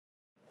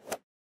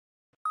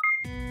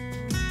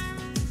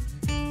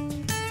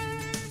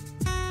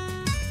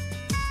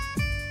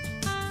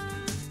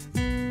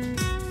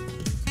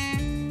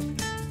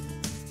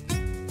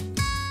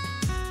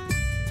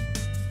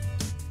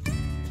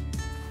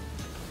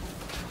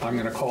I'm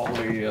going to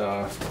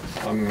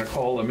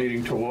call the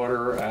meeting to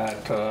order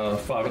at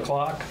 5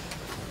 o'clock.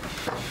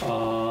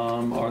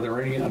 Are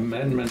there any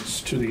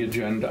amendments to the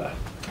agenda?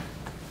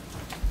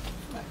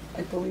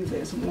 I believe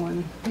there's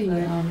one.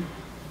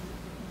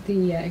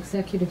 The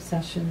executive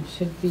session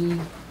should be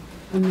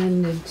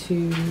amended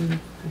to,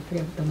 I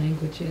forget what the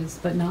language is,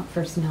 but not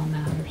personnel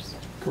matters.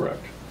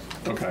 Correct.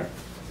 Okay.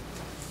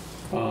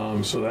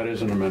 So that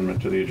is an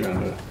amendment to the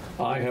agenda.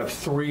 I have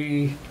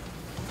 3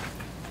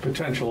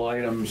 potential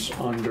items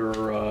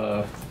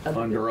under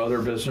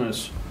other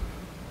business.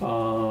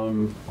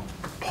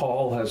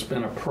 Paul has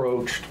been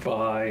approached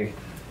by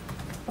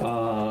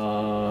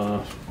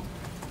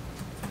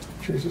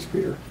Jesus,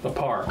 Peter, the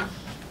park,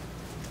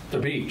 the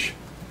beach,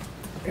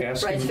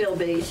 asking, Wrightsville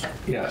Beach.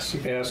 yes,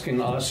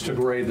 asking us to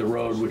grade the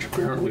road, which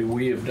apparently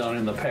we have done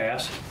in the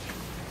past,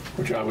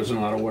 which I was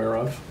not aware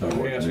of.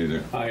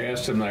 I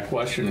asked him that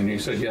question, and he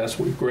said, yes,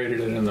 we've graded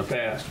it in the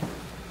past.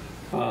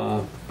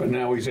 But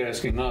now he's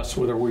asking us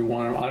whether we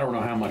want to, I don't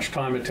know how much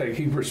time it takes.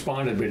 He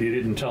responded, but he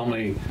didn't tell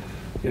me,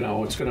 you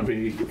know, it's going to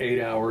be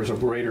 8 hours of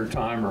grader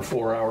time or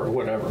 4 hour,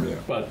 whatever. Yeah.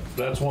 But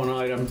that's one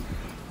item.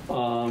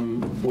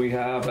 We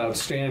have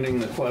outstanding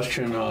the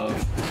question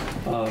of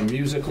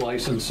music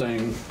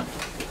licensing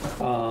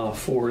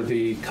for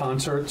the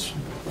concerts.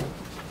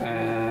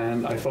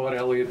 And I thought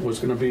Elliot was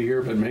going to be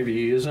here, but maybe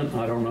he isn't.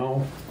 I don't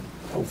know.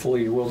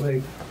 Hopefully he will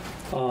be.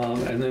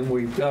 And then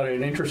we've got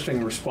an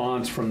interesting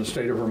response from the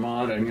state of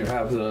Vermont, and you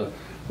have the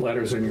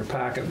letters in your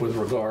packet with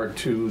regard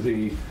to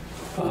the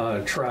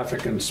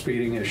traffic and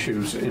speeding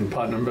issues in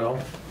Putnamville.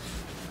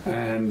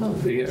 And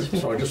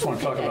so I just want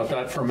to talk about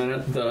that for a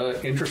minute. The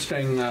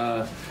interesting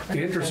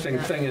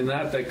thing in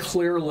that, they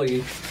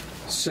clearly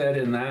said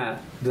in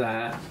that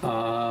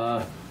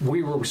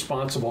we were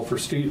responsible for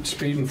speed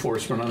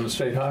enforcement on the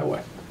state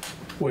highway,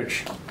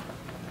 which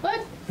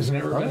what? has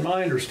never been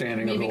my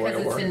understanding Maybe of the way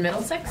it works. Because it's in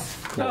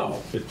Middlesex?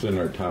 No. It's in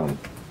our town.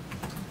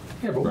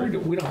 Yeah, but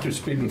we don't do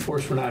speed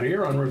enforcement out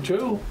here on Route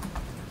 2.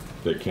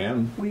 They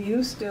can. We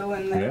used to,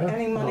 and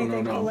any money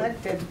they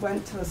collected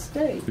went to the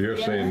state. You're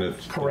saying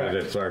that's correct.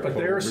 That it's our but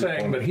they're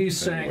saying, but he's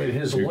saying in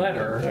his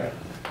letter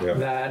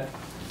that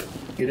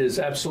it is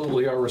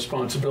absolutely our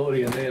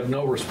responsibility, and they have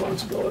no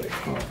responsibility,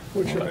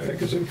 which I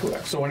think is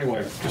incorrect. So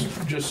anyway,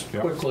 just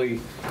quickly,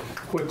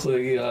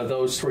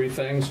 those 3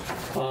 things.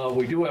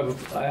 We do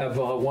have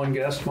one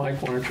guest.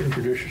 Mike, why don't you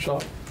introduce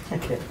yourself?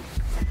 Okay.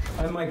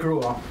 I'm Mike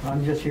Ruhl.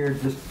 I'm just here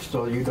just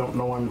so you don't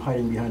know I'm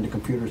hiding behind a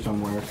computer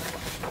somewhere.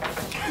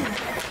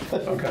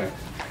 Okay.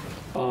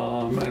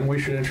 And we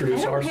should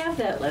introduce I don't have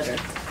that letter.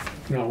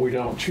 No, we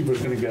don't. She was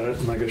going to get it,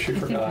 and I guess she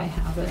forgot. I think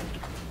I have it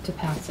to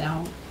pass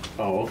out.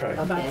 Oh, okay.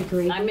 About the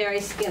grade. I'm Mary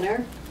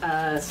Skinner,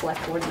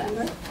 Select Board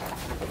member.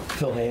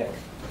 Phil Hayek.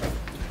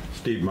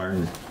 Steve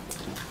Martin.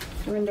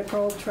 Linda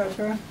Cole,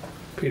 treasurer.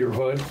 Peter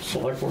Hood,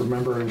 Select Board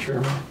member and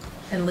chairman.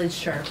 And Liz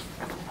Sharp.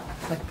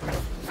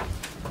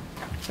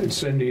 And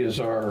Cindy is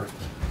our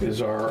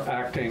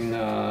acting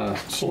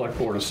Select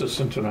Board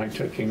assistant tonight,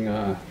 taking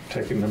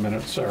the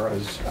minutes. Sarah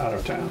is out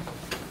of town.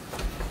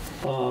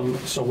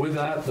 So with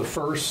that, the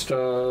first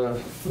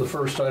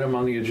item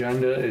on the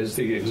agenda is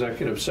the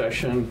executive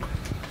session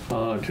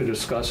to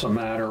discuss a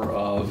matter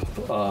of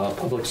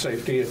public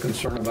safety, a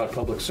concern about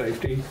public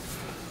safety.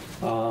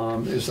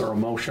 Is there a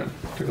motion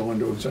to go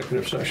into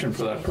executive session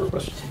for that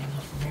purpose?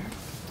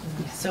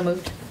 So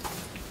moved.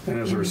 And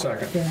is there a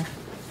second? Yeah.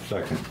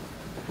 Second.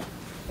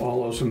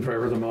 All those in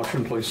favor of the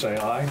motion, please say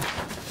aye.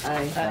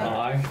 Aye.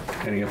 Aye.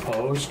 Any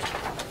opposed?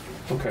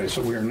 Okay,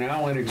 so we are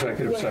now in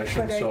executive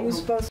session. But are you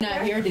supposed to?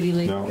 Not here, did he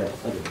leave? No,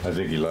 I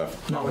think he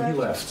left. No, he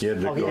left. He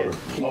had to go.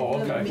 Oh,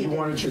 okay. He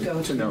wanted you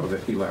to know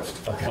that he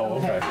left. Oh,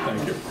 okay,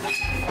 thank you.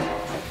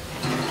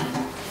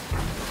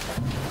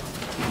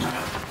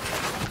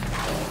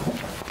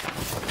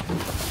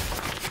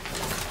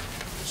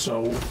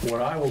 So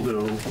what I will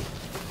do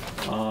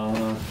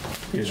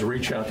is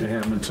reach out to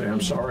him and say, I'm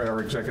sorry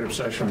our executive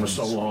session was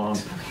so long.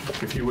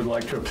 If you would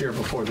like to appear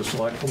before the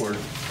select board,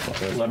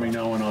 let me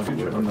know and I'll get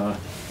you on the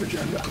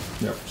agenda.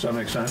 Yep. Does that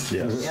make sense?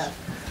 Yes. Yeah.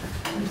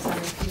 I'm sorry,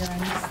 Peter, I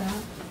missed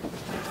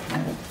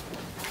that.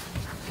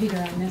 Peter,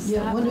 I missed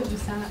that. What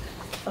was that?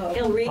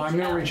 He'll reach I'm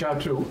going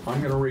out. to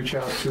reach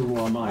out to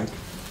Mike.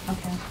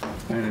 Okay.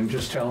 And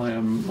just tell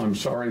him, I'm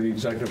sorry the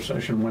executive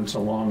session went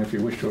so long. If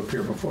you wish to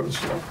appear before the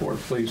select board,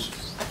 please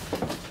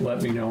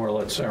let me know or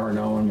let Sarah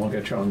know and we'll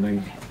get you on the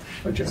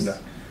agenda.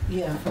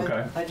 Yeah,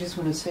 Okay. I just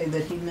want to say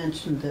that he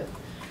mentioned that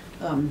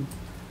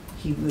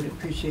he would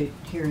appreciate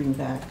hearing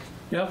back.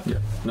 Yep.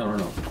 No.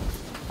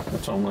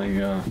 That's only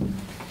some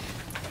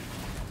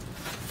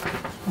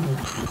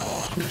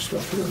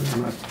stuff here. It's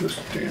not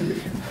just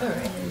dandy. All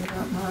right, you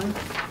got mine?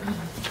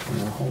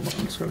 Hold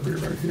on, it's got to be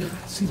right here.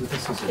 See what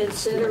this is.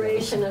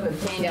 Consideration of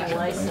obtaining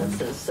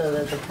licenses so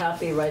that the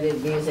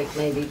copyrighted music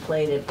may be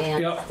played at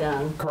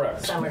bandstand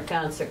Correct. summer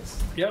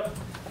concerts. Yep.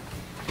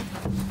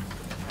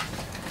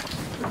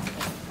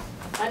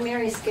 I'm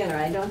Mary Skinner.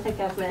 I don't think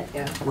I've met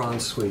you. Ron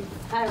Sweet.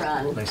 Hi,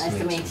 Ron. Nice Nice to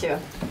to meet meet you.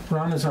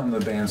 Ron is on the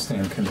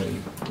bandstand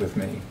committee with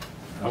me.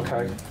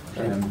 Okay.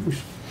 And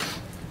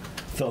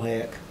Phil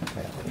Hayek.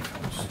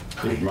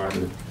 Steve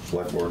Martin,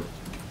 Selectboard.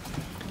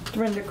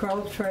 Brenda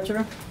Crowe,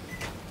 treasurer.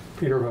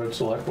 Peter Hood,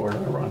 Select Board,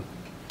 I run.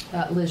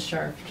 Liz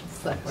Sharp,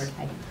 select board.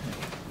 Hi.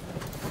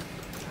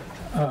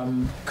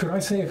 Could I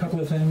say a couple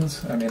of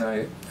things? I mean,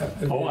 I'm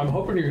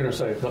hoping you're going to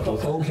say a couple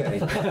of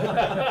things.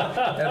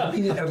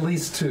 Okay. at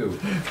least two.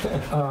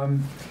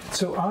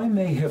 So I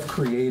may have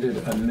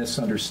created a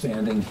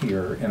misunderstanding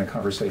here in a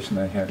conversation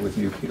I had with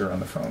you, Peter, on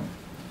the phone.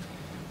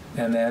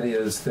 And that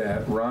is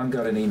that Ron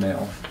got an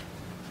email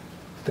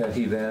that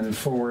he then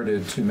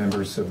forwarded to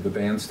members of the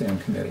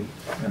bandstand committee,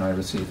 and I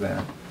received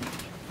that.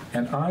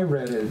 And I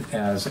read it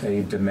as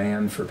a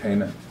demand for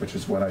payment, which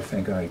is what I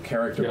think I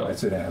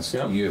characterized it as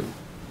to you.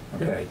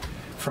 Okay,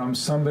 from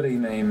somebody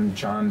named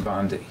John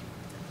Bondi.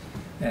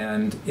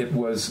 And it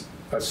was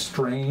a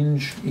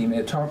strange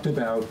email. It talked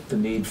about the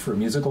need for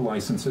musical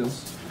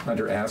licenses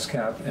under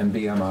ASCAP and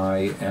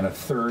BMI and a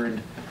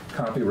third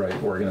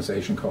copyright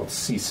organization called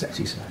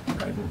CSEC.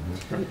 Right?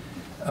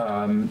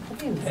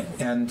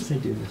 And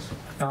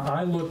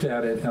I looked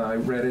at it and I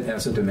read it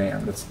as a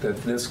demand that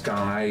this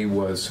guy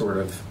was sort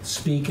of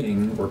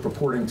speaking or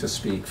purporting to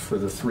speak for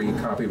the three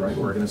copyright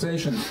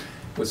organizations,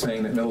 was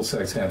saying that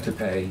Middlesex had to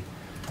pay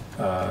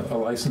a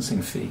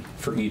licensing fee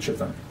for each of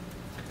them.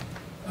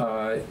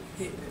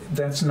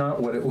 That's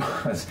not what it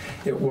was.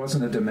 It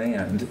wasn't a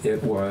demand.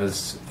 It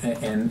was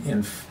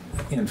an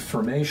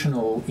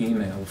informational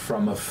email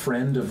from a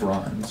friend of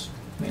Ron's,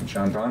 named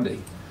John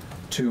Bondi,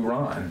 to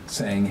Ron,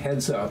 saying,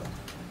 heads up,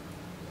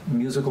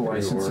 musical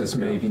licenses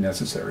may be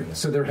necessary.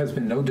 So there has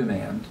been no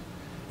demand.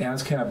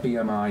 ASCAP,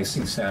 BMI,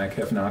 CSAC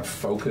have not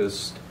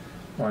focused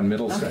on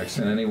Middlesex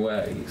in any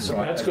way. So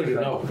that's good to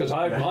know, because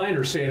my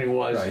understanding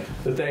was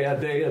that they had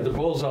the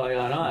bullseye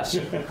on us.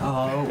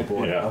 Oh,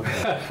 boy. Yeah.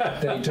 Okay.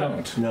 They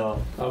don't. No.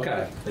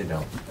 Okay. They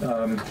don't.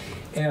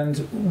 And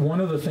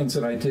one of the things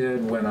that I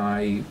did when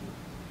I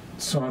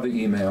saw the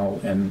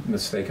email and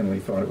mistakenly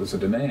thought it was a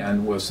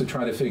demand was to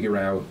try to figure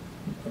out,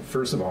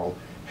 first of all,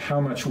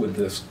 how much would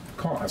this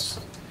cost?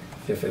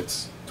 If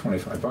it's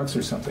 $25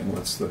 or something,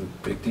 what's the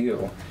big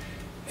deal?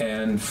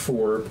 And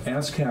for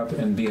ASCAP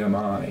and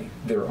BMI,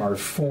 there are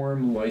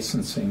form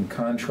licensing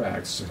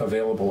contracts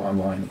available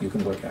online that you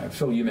can look at.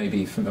 Phil, you may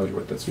be familiar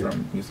with this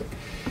from music.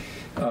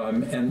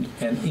 And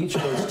each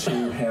of those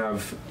two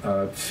have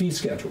fee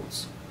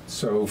schedules.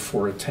 So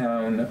for a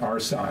town our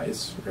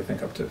size, I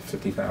think up to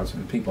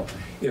 50,000 people,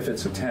 if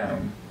it's a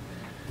town,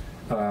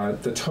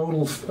 the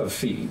total of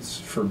fees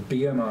for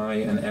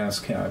BMI and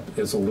ASCAP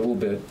is a little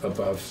bit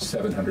above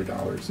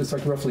 $700. It's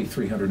like roughly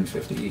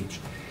 $350 each.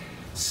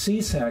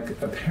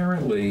 CSAC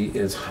apparently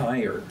is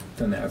higher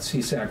than that.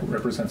 CSAC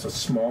represents a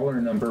smaller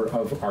number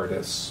of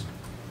artists.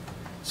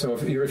 So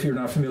if you're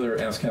not familiar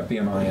with ASCAP,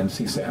 BMI, and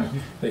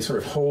CSAC, they sort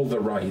of hold the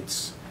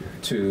rights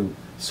to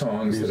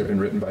songs that have been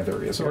written by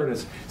various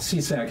artists.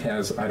 CSAC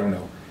has, I don't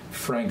know,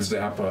 Frank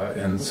Zappa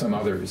and some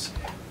others,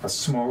 a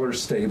smaller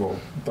stable,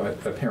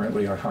 but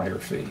apparently a higher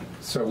fee.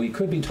 So we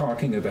could be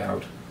talking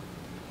about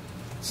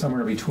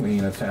somewhere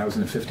between $1,000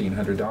 and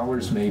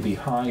 $1,500, maybe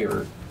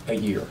higher, a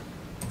year.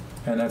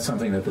 And that's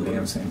something that the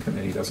bandstand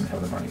committee doesn't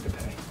have the money to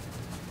pay.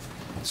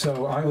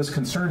 So I was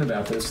concerned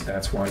about this.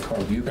 That's why I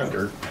called you,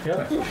 Peter,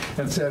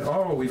 and said,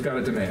 oh, we've got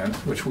a demand,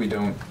 which we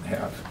don't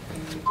have.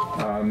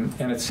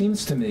 And it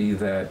seems to me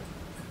that,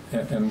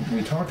 and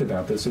we talked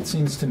about this, it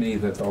seems to me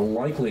that the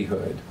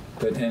likelihood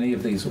that any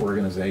of these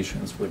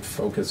organizations would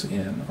focus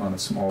in on a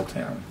small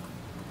town,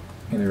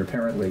 and there are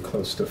apparently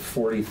close to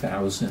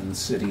 40,000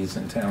 cities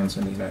and towns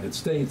in the United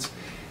States.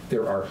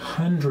 There are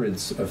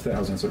hundreds of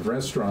thousands of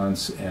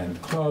restaurants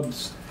and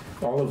clubs,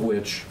 all of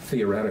which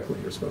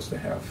theoretically are supposed to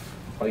have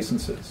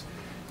licenses.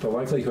 The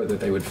likelihood that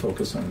they would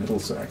focus on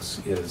Middlesex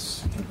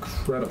is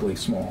incredibly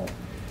small,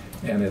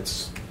 and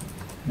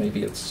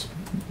maybe it's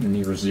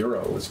near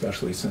zero,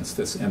 especially since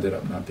this ended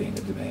up not being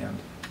a demand.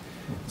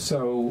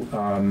 So,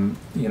 I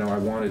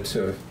wanted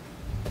to.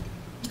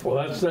 Well,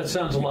 that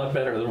sounds a lot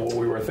better than what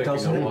we were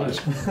thinking it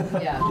was.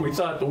 Yeah. We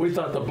thought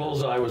the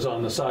bullseye was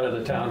on the side of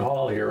the town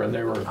hall here, and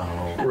they were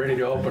ready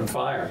to open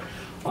fire.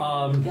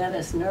 Got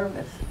us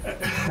nervous.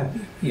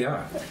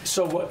 Yeah.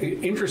 So,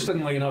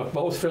 interestingly enough,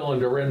 both Phil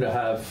and Dorinda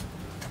have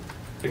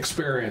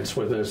experience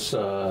with this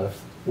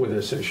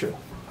issue.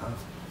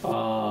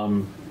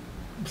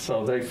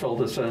 So they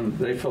filled us in.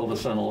 They filled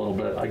us in a little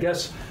bit. I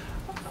guess,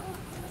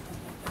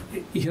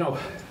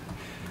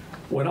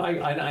 when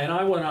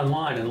I went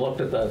online and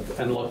looked at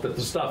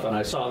the stuff, and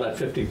I saw that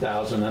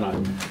 50,000, and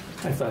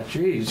I thought,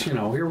 geez,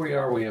 here we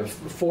are. We have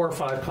 4 or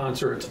 5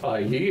 concerts a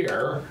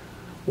year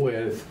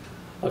with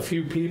a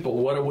few people.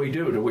 What do we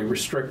do? Do we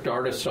restrict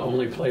artists to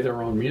only play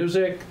their own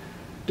music?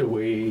 Do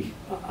we?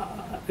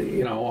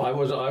 I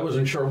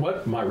wasn't sure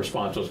what my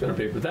response was going to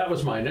be, but that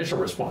was my initial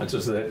response: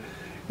 is that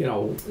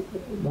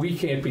we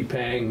can't be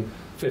paying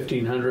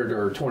 $1,500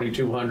 or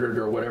 $2,200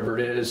 or whatever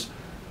it is.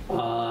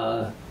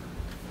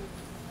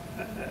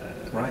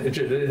 Right.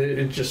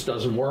 It just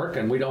doesn't work,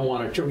 and we don't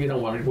want to.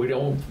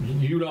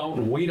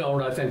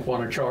 I think,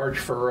 want to charge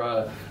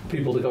for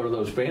people to go to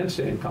those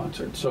bandstand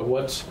concerts. So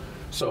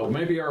So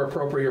maybe our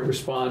appropriate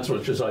response,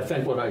 which is I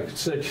think what I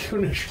said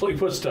initially,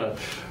 was to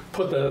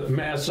put the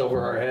masks over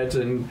our heads.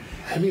 And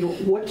I mean,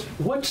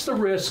 what's the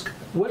risk?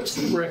 What's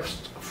the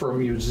risk for a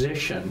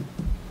musician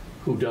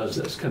who does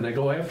this? Can they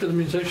go after the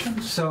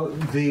musicians? So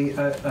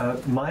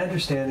my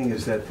understanding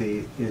is that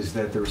the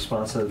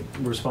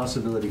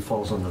responsibility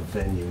falls on the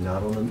venue,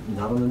 not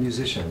on the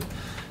musician.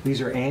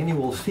 These are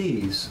annual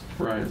fees.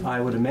 Right.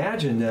 I would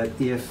imagine that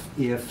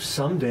if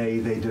someday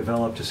they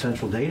developed a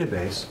central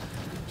database,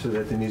 so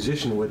that the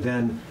musician would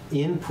then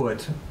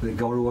input, they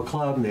go to a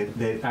club and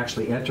they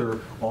actually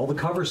enter all the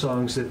cover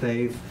songs that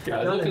they've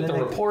Yeah, I done, look and at the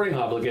then reporting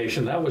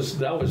obligation. That was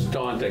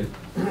daunting.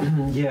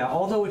 yeah,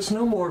 although it's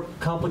no more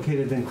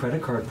complicated than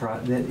credit card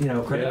card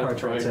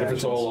transactions. Right. If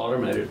it's all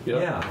automated.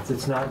 Yep. Yeah,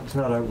 it's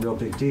not a real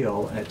big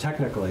deal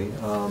technically.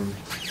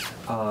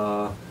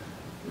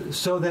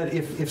 So that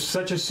if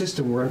such a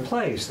system were in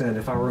place, then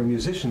if I were a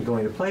musician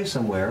going to play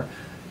somewhere,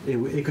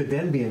 it could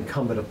then be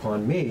incumbent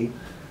upon me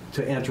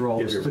to enter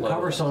all the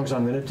cover songs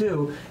I'm going to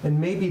do, and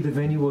maybe the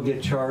venue will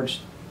get charged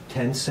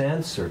 10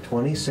 cents or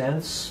 20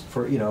 cents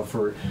for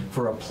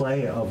a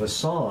play of a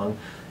song,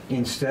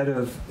 instead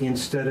of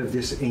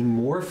this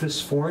amorphous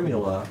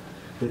formula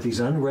that these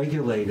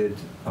unregulated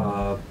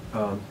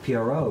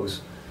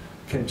PROs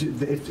can do.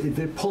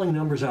 They're pulling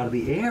numbers out of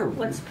the air.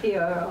 What's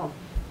PRO?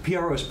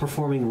 PRO is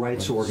Performing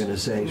Rights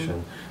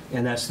Organization,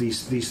 and that's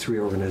these three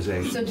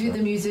organizations. So do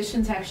the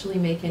musicians actually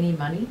make any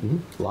money?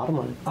 A lot of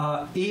money.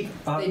 They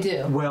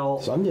do.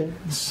 Well, Some do.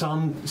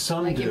 Some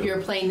Like do. if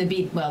you're playing the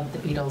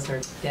Beatles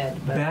are dead.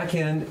 But Back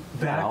in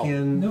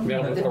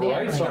Yeah, but the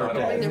rights are the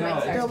dead.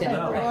 rights are They'll dead. pay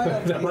Right.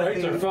 royalties. The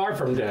rights are far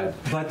from dead.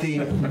 But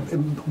the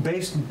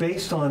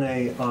based on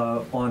a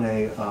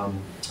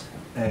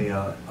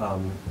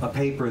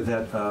paper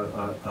that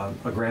a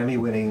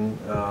Grammy-winning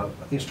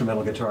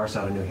instrumental guitarist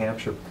out of New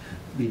Hampshire,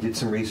 he did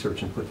some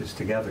research and put this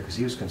together because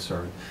he was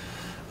concerned.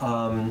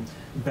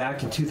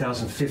 Back in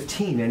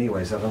 2015,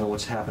 anyways, I don't know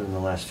what's happened in the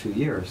last few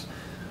years,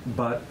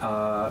 but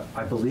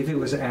I believe it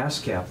was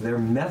ASCAP, their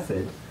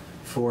method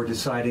for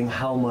deciding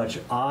how much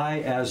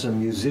I, as a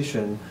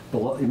musician,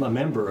 a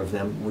member of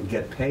them, would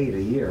get paid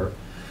a year.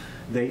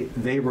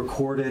 They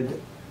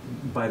recorded,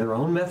 by their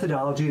own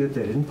methodology that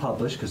they didn't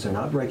publish because they're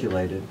not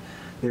regulated,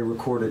 they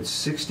recorded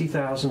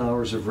 60,000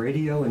 hours of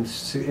radio and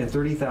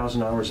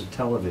 30,000 hours of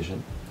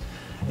television.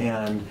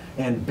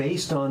 And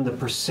based on the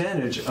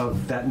percentage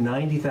of that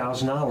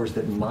 90,000 hours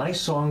that my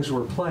songs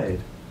were played,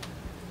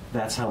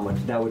 that's how much,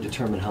 that would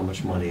determine how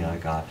much money I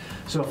got.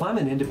 So if I'm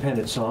an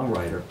independent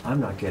songwriter, I'm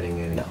not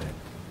getting anything.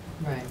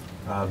 Right.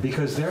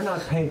 Because they're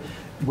not paying.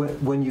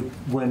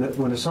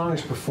 When a song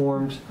is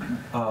performed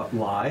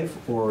live,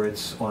 or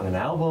it's on an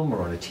album,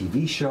 or on a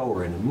TV show,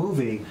 or in a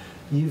movie,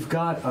 you've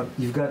got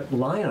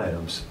line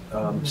items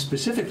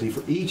specifically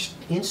for each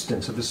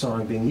instance of the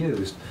song being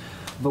used.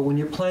 But when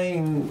you're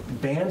playing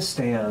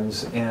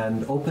bandstands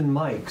and open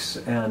mics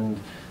and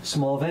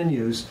small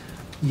venues,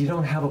 you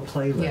don't have a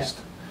playlist.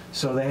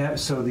 Yeah.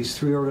 So these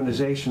three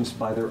organizations,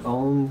 by their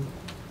own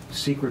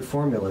secret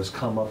formulas,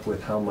 come up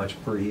with how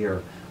much per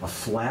year, a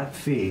flat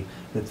fee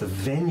that the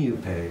venue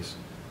pays.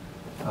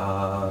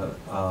 And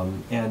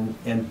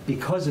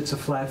because it's a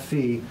flat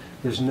fee,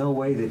 there's no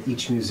way that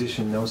each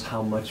musician knows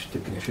how much to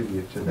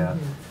contribute to that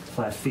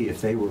flat fee if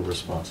they were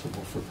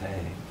responsible for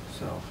paying.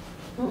 So.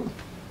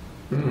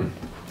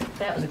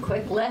 That was a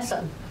quick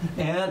lesson.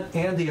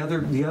 And the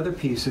other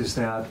piece is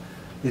that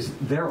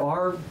there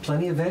are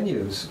plenty of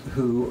venues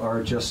who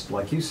are just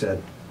like you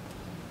said.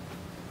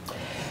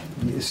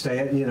 Just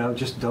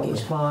don't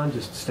respond.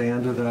 Just stay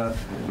under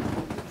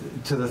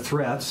to the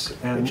threats.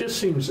 And It just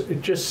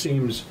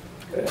seems,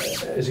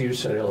 as you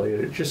said,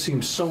 Elliot, it just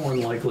seems so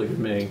unlikely to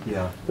me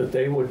that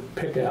they would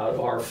pick out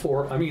our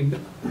four. I mean,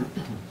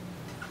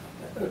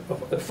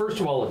 first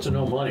of all, it's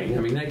no money. I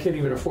mean, they can't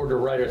even afford to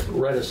write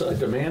us a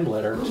demand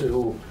letter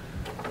to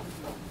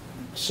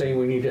saying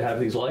we need to have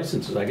these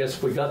licenses. I guess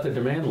if we got the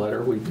demand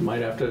letter, we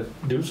might have to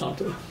do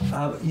something.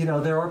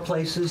 There are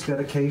places that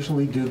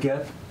occasionally do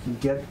get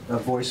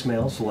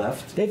voicemails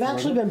left. They've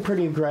actually been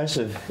pretty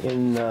aggressive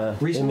in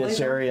this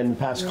area in the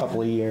past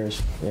couple of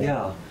years.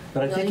 Yeah,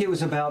 but I think it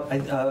was about,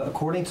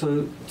 according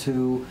to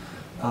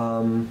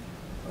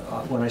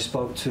when I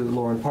spoke to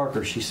Lauren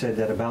Parker, she said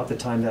that about the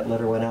time that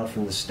letter went out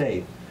from the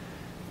state,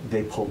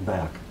 they pulled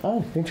back.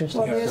 Oh, interesting.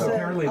 Well, So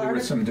apparently there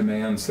were some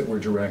demands that were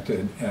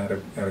directed at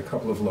a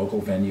couple of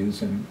local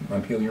venues in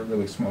Montpelier,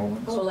 really small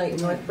ones. Oh, like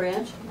North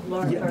Branch?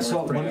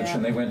 Branch,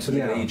 and they went to the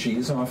Yeah.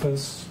 AG's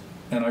office,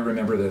 and I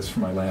remember this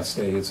from my last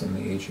days in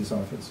the AG's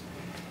office.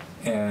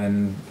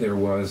 And there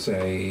was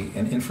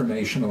an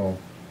informational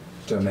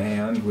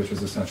demand, which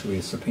is essentially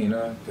a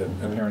subpoena that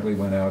apparently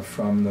went out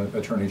from the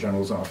Attorney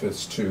General's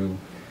office to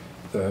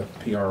the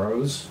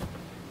PROs,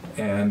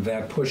 and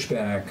that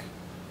pushback,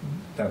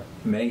 that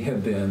may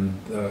have been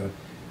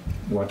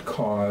what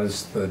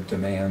caused the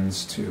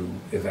demands to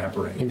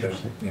evaporate.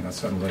 That,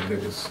 suddenly there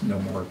was no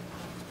more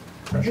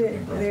pressure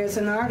being brought. There's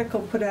an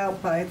article put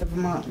out by the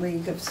Vermont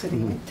League of City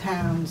and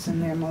Towns in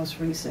their most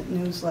recent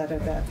newsletter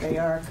that they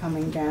are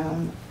coming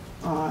down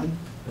on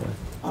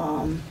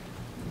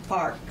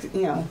park,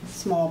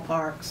 small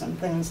parks and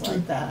things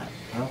like that.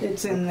 Oh,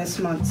 It's in this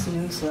month's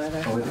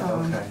newsletter.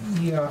 Oh, okay.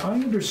 Yeah, I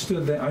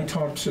understood that. I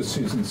talked to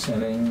Susan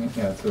Senning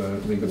at the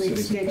League of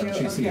Cities and Towns.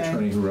 She's the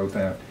attorney who wrote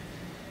that.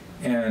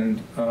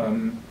 And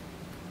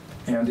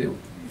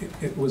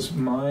it was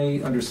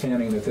my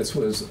understanding that this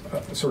was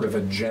sort of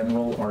a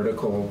general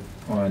article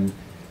on,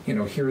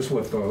 here's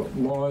what the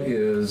law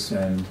is,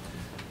 and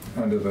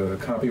under the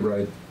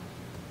copyright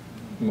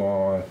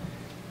law,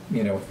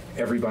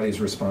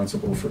 everybody's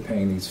responsible for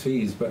paying these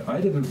fees, but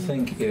I didn't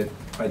think it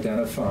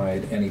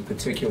identified any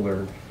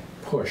particular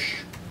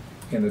push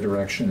in the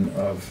direction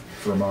of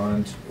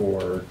Vermont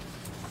or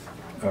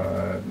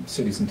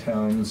cities and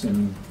towns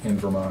in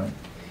Vermont.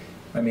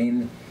 I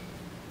mean,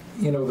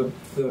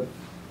 the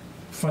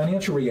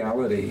financial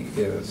reality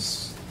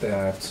is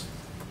that,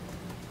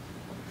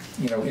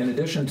 in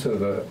addition to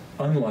the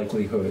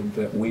unlikelihood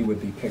that we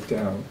would be picked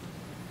out,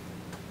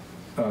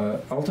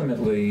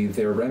 ultimately,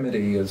 their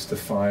remedy is to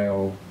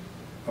file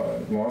a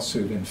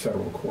lawsuit in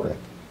federal court.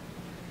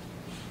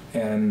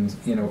 And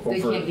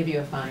they can't give you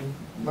a fine,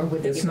 or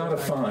would they? It's not a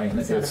fine.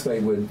 It's they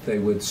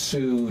would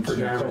sue to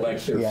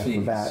collect their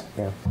fees.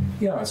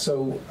 Yeah.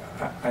 So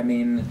I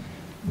mean,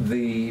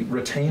 the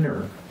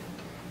retainer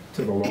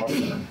to the law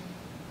firm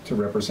to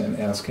represent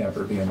ASCAP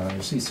or BMI or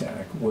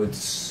CSAC would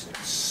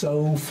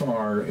so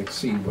far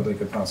exceed what they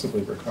could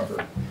possibly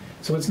recover.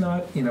 So it's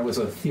not, it's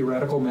a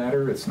theoretical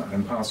matter, it's not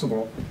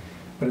impossible,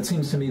 but it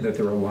seems to me that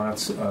there are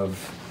lots of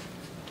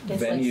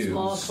it's venues. Like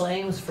small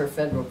claims for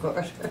federal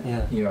court.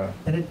 Yeah.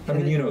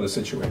 And you know the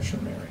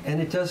situation, Mary.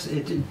 And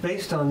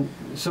based on,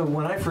 so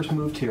when I first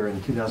moved here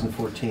in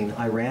 2014,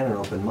 I ran an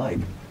open mic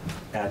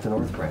at the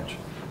North Branch.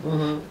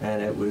 Mm-hmm.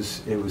 And it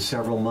was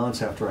several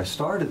months after I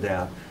started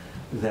that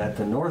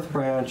the North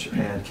Branch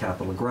and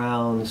Capitol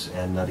Grounds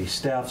and Nutty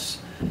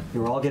Steph's, they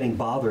were all getting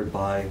bothered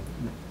by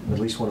at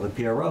least one of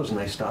the PROs, and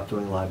they stopped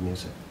doing live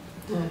music.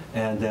 Mm.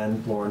 And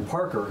then Lauren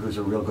Parker, who's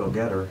a real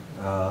go-getter,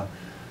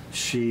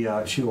 she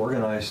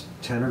organized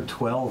 10 or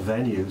 12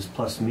 venues,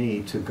 plus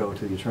me, to go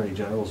to the Attorney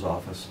General's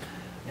office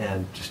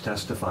and just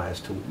testify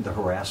as to the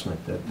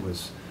harassment that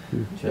was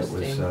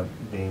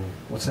being.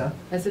 What's that?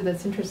 I said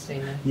that's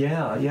interesting.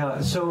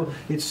 Yeah. So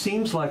it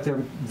seems like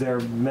their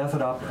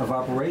method of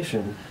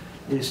operation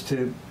is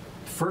to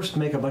first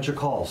make a bunch of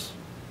calls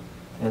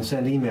and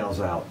send emails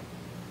out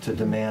to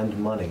demand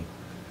money.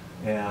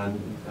 And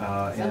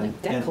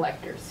like debt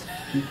collectors.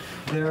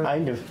 They're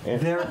kind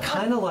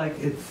of like,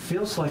 it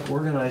feels like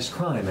organized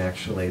crime,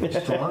 actually.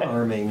 They're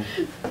strong-arming,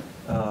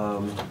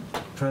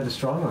 trying to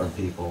strong-arm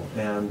people.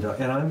 And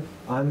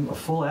I'm a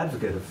full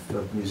advocate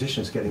of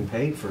musicians getting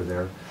paid for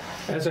their...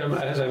 As am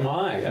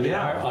I. I mean,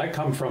 I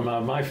come from,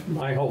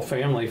 my whole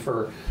family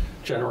for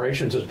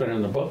generations has been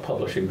in the book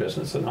publishing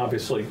business, and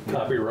obviously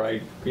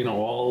copyright,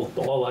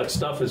 all that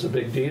stuff is a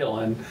big deal,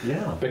 and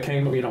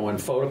became, when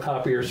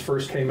photocopiers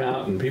first came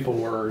out and people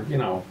were,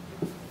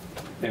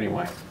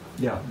 anyway.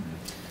 Yeah.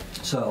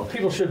 So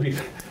people should be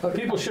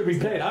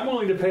paid. I'm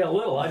willing to pay a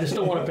little. I just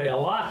don't want to pay a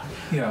lot.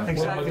 Yeah,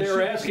 exactly. Well, what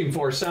they're asking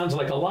for sounds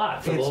like a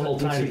lot for the little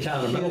tiny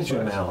town of Middlesex.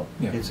 Amount.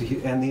 Yeah.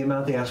 And the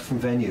amount they ask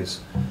from venues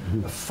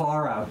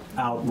far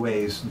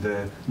outweighs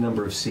the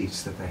number of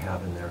seats that they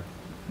have in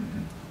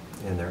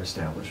their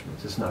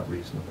establishments. It's not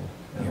reasonable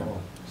at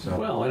all. So.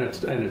 Well, and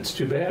it's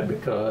too bad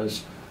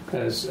because,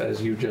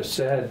 as you just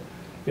said,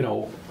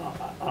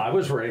 I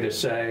was ready to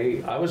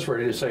say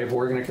if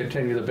we're going to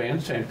continue the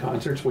bandstand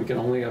concerts, we can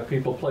only have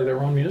people play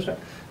their own music.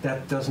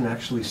 That doesn't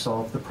actually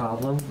solve the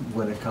problem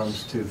when it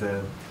comes to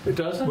the... It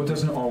doesn't? Well, it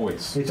doesn't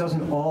always. It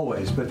doesn't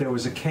always, but there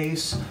was a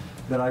case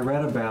that I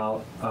read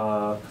about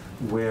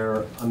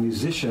where a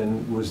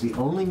musician was the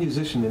only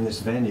musician in this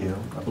venue.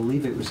 I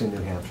believe it was in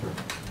New Hampshire.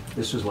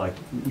 This was like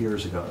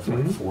years ago,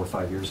 like 4 or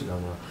 5 years ago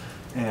now.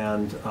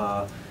 And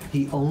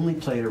he only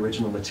played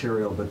original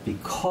material, but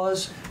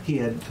because he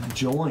had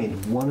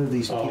joined one of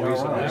these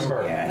PROs,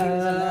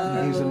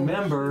 he's a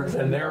member,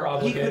 and they're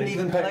obligated. He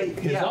couldn't even play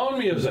his own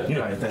music.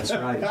 Yeah, that's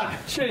right.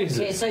 Jesus.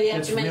 Okay, so you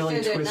have to make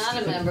sure they're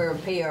not a member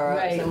of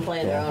PROs and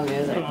play their own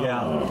music.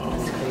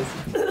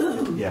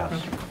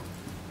 Yeah.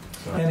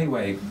 So.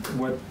 Anyway,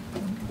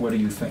 what do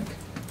you think?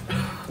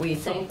 We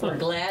think we're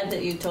glad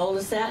that you told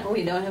us that, and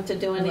we don't have to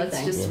do anything.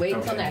 Let's just wait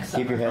until next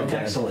summer. Keep your head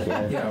down. Excellent.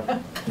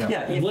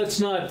 And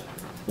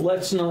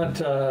let's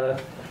not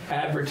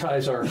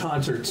advertise our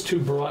concerts too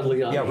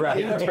broadly on the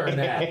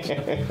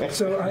internet.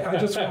 So I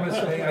just want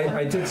to say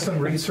I did some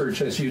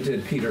research, as you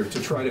did, Peter,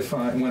 to try to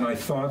find when I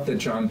thought that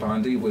John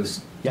Bondi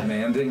was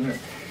demanding.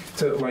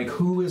 To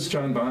who is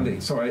John Bondi?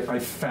 So I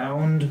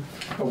found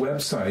a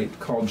website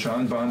called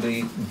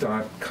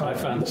johnbondi.com. I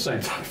found the same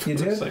thing.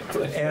 You did?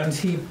 And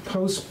he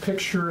posts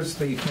pictures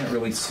that you can't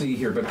really see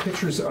here, but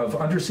pictures of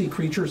undersea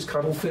creatures,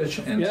 cuttlefish,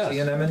 and sea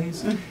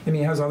anemones. I mean,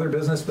 he has other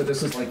business, but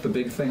this is like the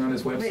big thing on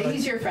his website.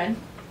 He's your friend.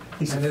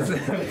 He's And a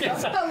it's- friend.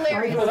 That's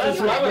hilarious. Well, that's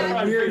what I was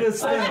trying to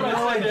Weirdest figure. That's thing. what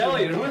I said to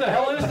Elliot. Who the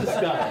hell is this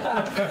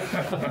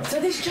guy? So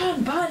this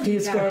John Bundy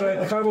He's got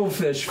a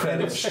cuttlefish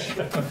fetish.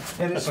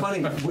 And it's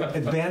funny,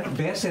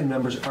 bandstand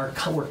members were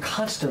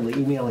constantly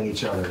emailing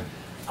each other,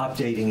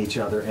 updating each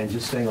other, and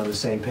just staying on the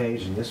same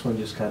page. And this one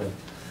just kind of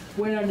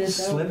Went on his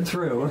own. slipped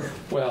through.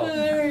 Well,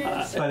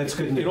 But it's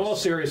good news. in all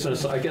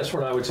seriousness, I guess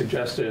what I would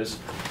suggest is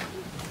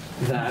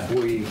that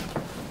we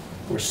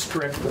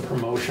restrict the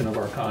promotion of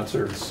our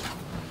concerts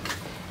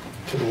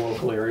to the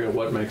local area,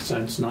 what makes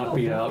sense, not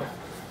be out.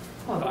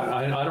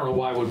 I don't know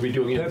why we'd be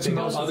doing That's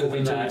anything most of other what we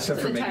than do, that.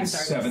 except for The maybe times are-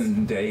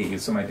 7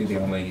 days. It might be the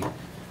only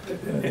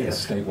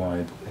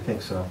statewide. I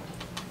think so.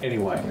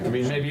 Anyway, I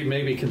mean,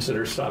 maybe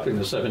consider stopping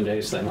the 7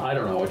 days thing. I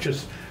don't know. It's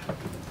just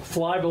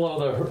fly below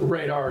the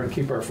radar and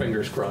keep our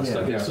fingers crossed.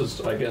 I Yeah.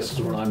 guess is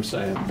what I'm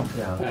saying.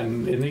 Yeah.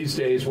 And in these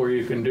days where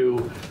you can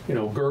do,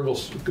 Google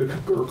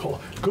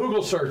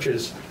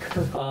searches,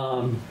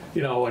 and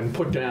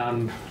put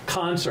down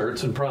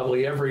concerts, and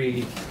probably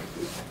everything's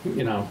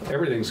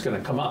going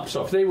to come up.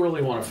 So if they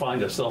really want to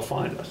find us, they'll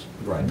find us.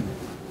 Right.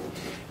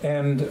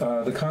 And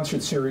the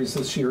concert series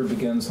this year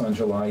begins on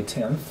July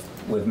 10th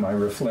with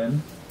Myra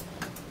Flynn.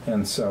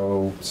 And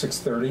so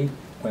 6:30,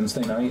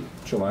 Wednesday night,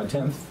 July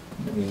 10th.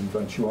 We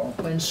invite you all.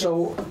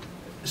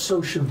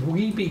 So should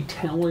we be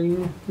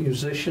telling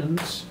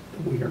musicians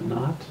that we are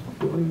not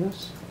doing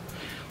this?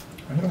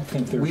 I don't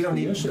think there's We don't an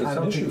need. issue. It's I an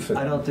don't issue think. for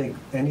them. I don't think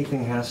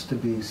anything has to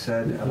be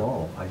said at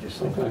all. I just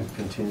think Okay. we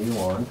continue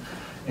on,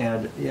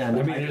 and I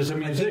mean, as a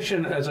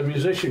musician,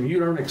 you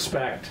don't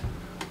expect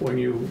when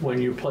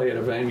you play at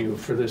a venue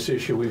for this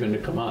issue even to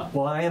come up.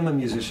 Well, I am a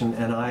musician,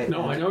 and I.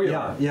 No, I know you Yeah,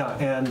 are. yeah,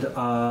 and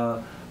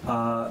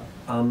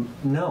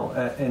no,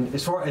 and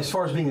as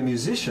far as being a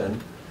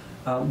musician,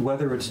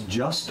 whether it's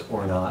just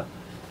or not,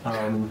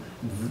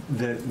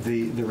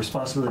 the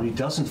responsibility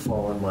doesn't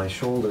fall on my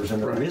shoulders,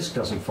 and the Right. risk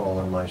doesn't fall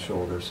on my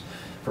shoulders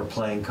for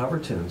playing cover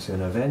tunes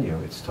in a venue.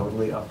 It's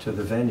totally up to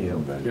the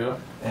venue, Yeah.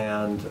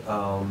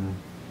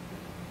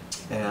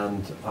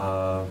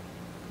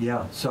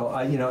 yeah. So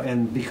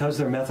and because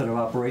their method of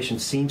operation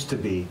seems to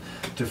be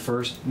to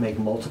first make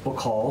multiple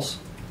calls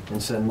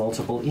and send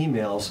multiple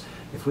emails.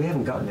 If we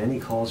haven't gotten any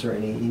calls or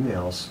any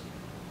emails,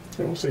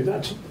 See,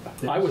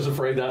 I was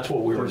afraid that's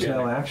what we were there's getting.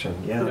 no action.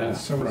 Yeah. Yeah.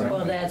 So was I.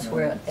 Well, that's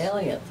where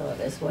Elliot thought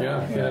as well.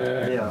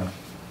 Yeah. Yeah.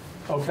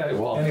 Okay.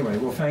 Well. Anyway,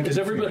 well, thank you. Is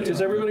for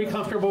your everybody time.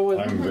 comfortable with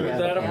I'm good.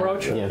 that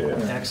approach? Yeah.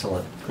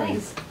 Excellent.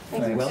 Thanks.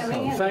 Thanks. for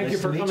coming in. Thank you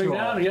Nice for to meet coming you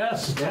all. down.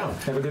 Yes. Yeah.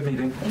 Have a good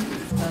meeting.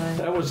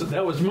 That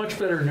was much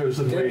better news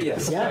than we.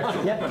 Yes.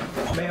 Yeah,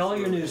 yeah, May all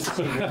your news.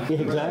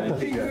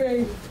 exactly.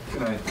 Good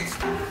night.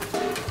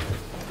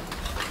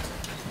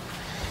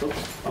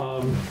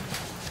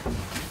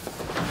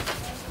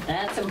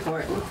 That's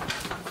important.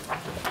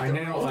 I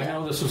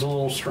know this is a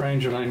little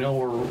strange, and I know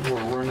we're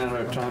running out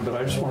of time, but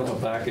I just want to go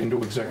back into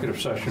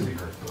executive session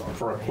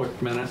for a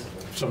quick minute.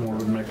 Someone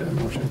would make that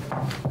motion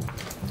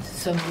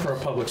So for a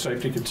public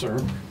safety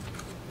concern.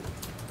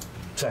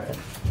 Second.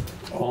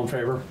 All in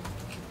favor?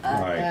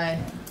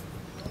 Right.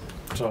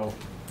 So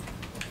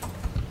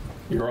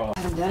you're off.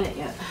 I haven't done it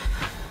yet.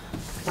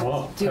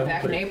 Well, Due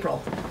back in penalty.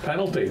 April.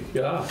 Penalty,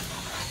 yeah.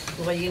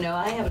 Well,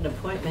 I have an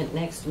appointment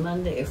next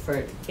Monday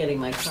for getting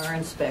my car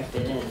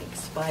inspected, and it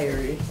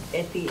expired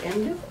at the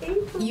end of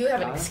April. You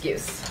have an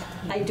excuse.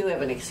 I do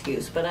have an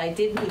excuse, but I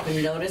didn't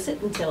even notice it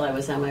until I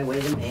was on my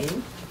way to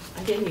Maine.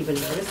 I didn't even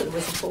notice it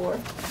was 4.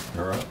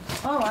 You're up.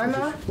 Oh, I'm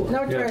not,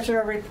 no Yeah.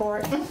 treasurer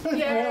report.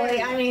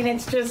 Really, I mean,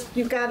 it's just,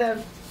 you got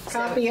a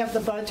copy of the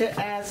budget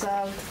as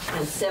of,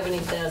 And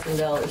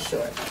 $70,000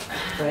 short,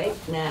 right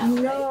now.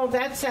 no,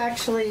 that's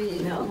actually,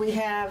 No? we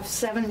have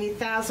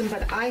 70,000,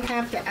 but I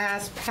have to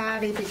ask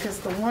Patty because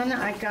the one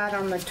I got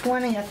on the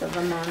 20th of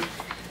the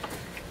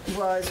month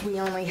was we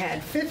only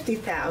had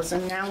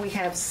 50,000. Now we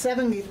have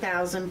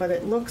 70,000, but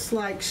it looks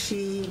like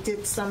she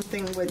did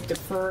something with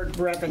deferred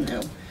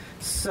revenue.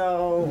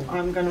 So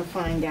I'm going to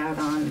find out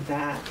on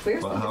that.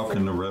 Where's But the how difference?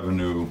 can the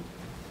revenue,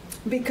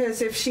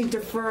 Because if she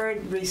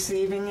deferred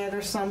receiving it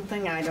or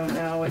something, I don't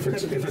know. It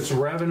could be- If it's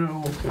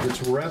revenue,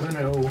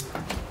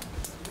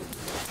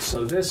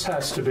 so this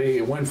has to be,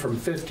 it went from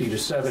 50 to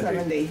 70.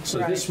 70, So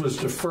this right. was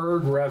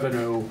deferred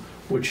revenue,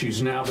 which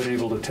she's now been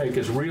able to take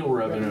as real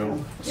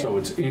revenue, so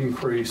it's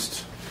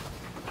increased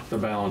the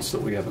balance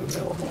that we have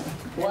available.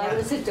 Why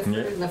was it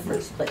deferred in the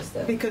first place,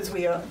 though? Because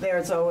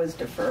there's always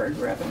deferred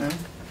revenue.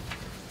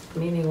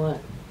 Meaning what?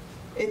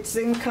 It's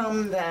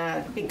income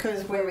that,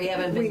 because Where we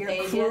haven't been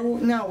paid accrue,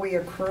 no, we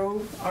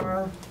accrue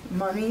our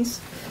monies.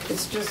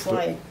 It's just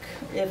like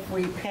if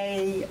we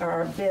pay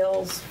our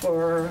bills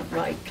for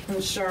like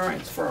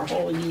insurance for a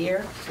whole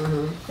year,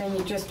 then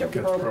you just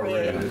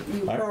appropriate, prorated.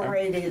 you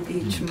prorate it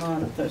each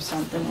month or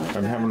something like that.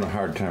 I'm having a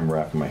hard time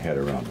wrapping my head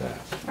around that.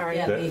 All right.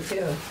 Yeah, That- me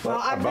too. Well,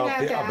 I'm gonna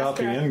have to About ask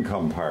the her.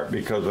 income part,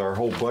 because our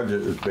whole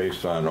budget is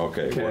based on,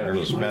 okay, we're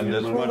gonna spend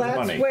this Well, much Well, that's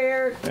money.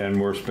 where, And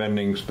we're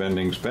spending,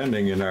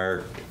 and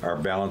our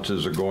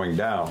balances are going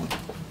down.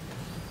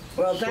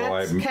 Well, So that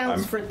I'm-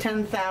 counts for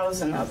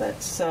 10,000 of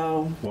it,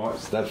 so, Well,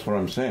 that's what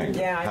I'm saying.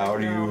 Yeah, I How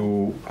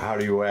don't how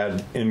do you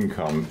add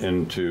income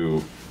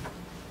into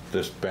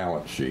this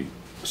balance sheet?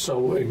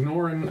 So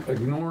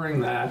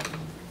ignoring that,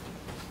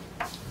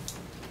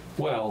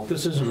 well,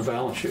 this isn't a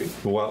balance sheet.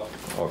 Well,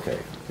 okay.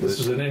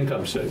 This is an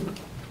income statement.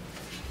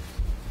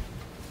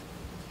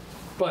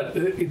 But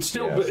it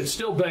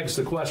still begs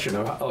the question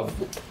of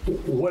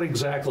what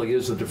exactly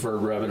is the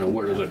deferred revenue?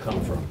 Where does it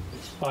come from?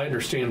 I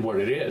understand what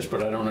it is,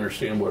 but I don't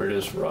understand what it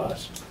is for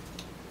us.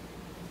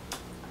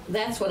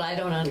 That's what I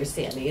don't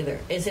understand either.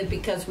 Is it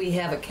because we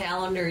have a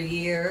calendar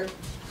year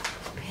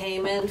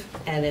payment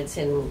and it's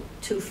in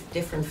 2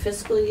 different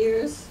fiscal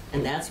years,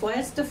 and that's why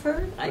it's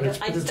deferred? But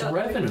it's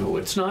revenue.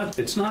 It's not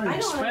an I don't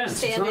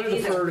expense. It's understand not it a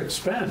either. deferred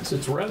expense.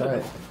 It's revenue.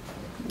 Right.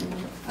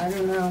 I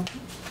don't know.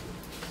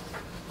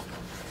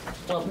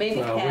 Well, maybe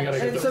Well, we Pat- gotta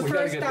get It's the- the we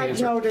gotta first get the I've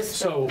answer. noticed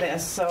So- of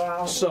this, so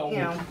I'll, so- you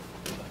know.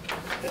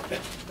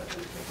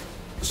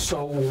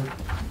 So,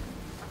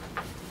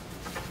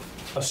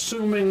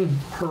 assuming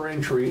her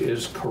entry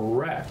is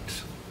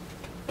correct,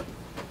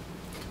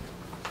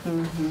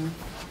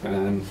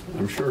 and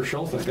I'm sure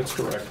she'll think it's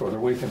correct, whether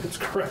we think it's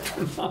correct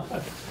or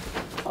not,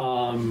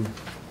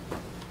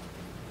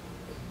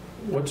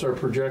 what's our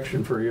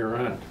projection for year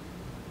end?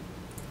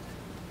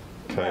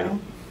 Tight.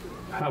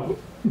 How,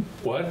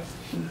 what?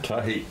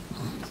 Tight.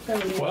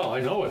 Well,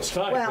 I know it's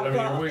tight, Well, but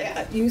I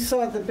mean, you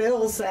saw the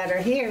bills that are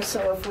here,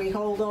 so if we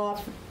hold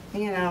off,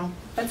 you know,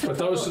 but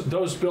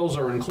those bills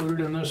are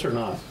included in this or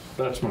not?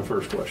 That's my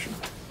first question.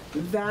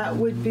 that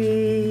would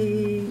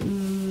be,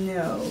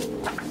 no.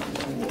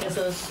 because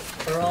those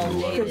are all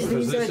Because dated.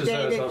 this is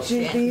as of-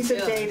 these are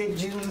Yeah. dated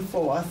June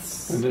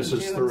 4th. And this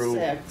is June through-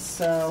 6th,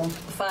 so,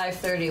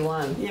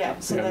 5/31. yeah,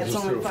 so Yeah, that's this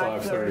is only through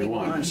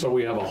 5/31. So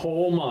we have a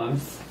whole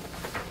month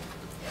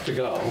to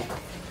go,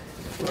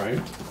 right?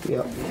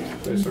 Yep.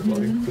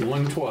 Basically,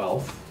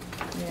 1/12,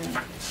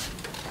 Yeah.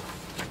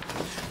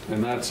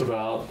 and that's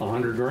about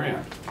 100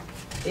 grand.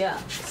 Yeah,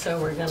 so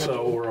we're gonna.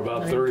 So we're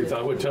about 30,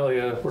 I would tell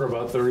you, we're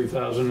about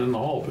 30,000 in the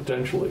hole,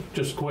 potentially,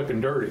 just quick and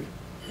dirty.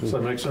 Does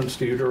that make sense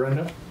to you,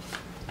 Dorinda?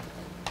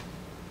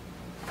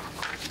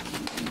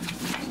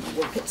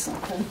 Look at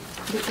something,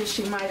 because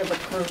she might have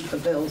accrued the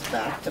bills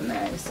back to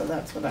May, so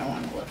that's what I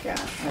want to look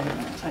at.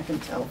 I can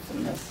tell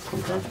from this.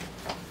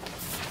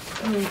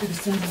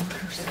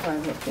 If I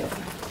look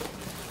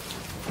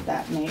at,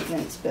 that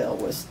maintenance bill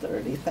was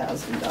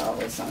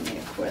 $30,000 on the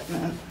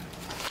equipment.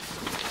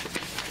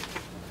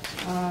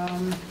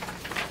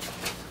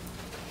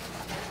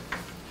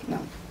 No,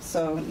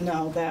 so,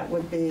 no, that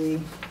would be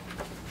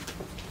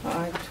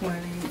 520,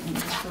 and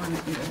this one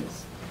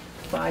is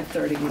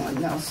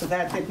 531. No, so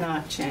that did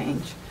not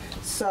change.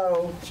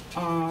 So,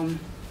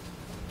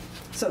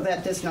 so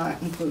that does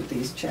not include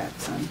these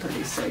checks. I'm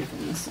pretty safe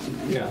in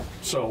assuming. Yeah,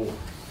 so,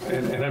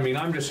 and I mean,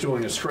 I'm just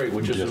doing it straight,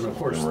 which isn't, of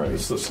course, Right.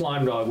 it's the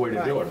slime dog way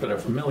to do it, but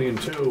if $1.2 million,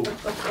 if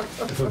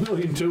 $1.2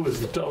 million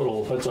is the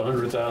total, that's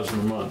 100,000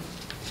 a month.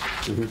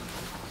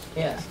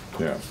 Yeah.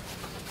 Yeah.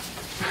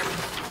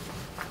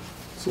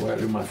 That's the way I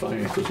do my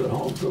finances at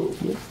home, too.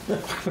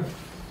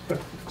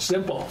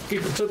 Simple,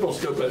 keep it simple,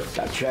 stupid.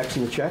 Got checks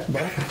in the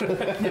checkbook.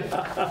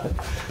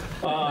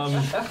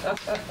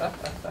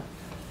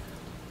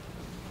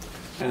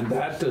 And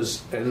that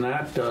does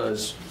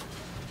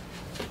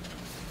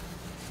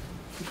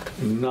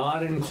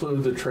not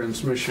include the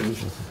transmission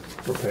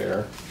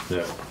repair.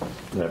 Yeah.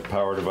 That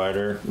power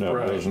divider, no,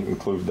 Right. it doesn't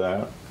include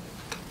that.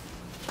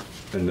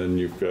 And then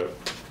you've got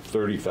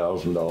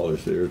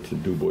 $30,000 there to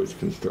Du Bois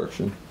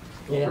Construction.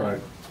 Yeah. Right.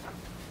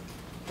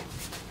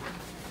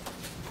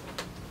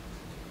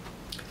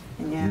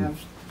 And you have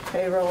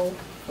payroll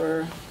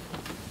for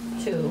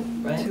 2,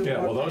 right? 2 Yeah,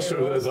 well, more those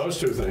payrolls.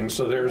 two things,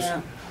 so there's,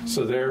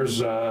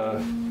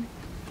 Yeah.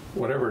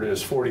 whatever it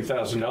is,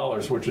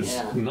 $40,000, which is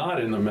Yeah. not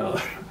in the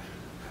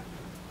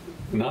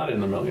not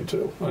in the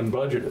 $1.2 million,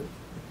 unbudgeted.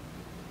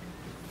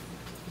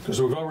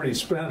 Because we've already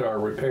spent our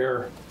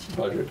repair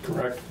budget,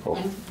 correct? Oh,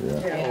 yeah.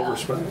 Yeah, Yeah.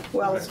 Overspent.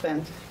 well Right.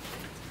 spent.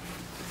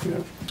 Yeah.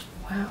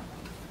 Wow.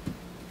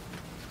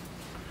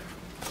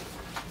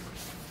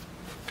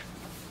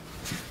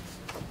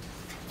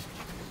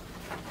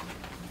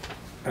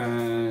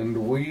 And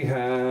we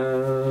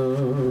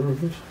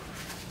have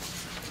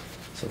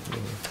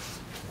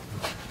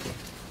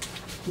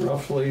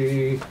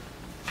roughly,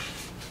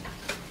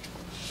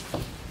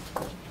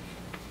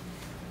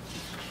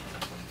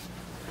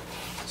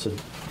 So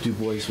Du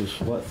Bois was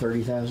what,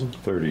 30,000?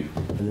 30.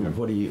 And then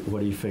what are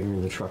you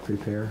figuring the truck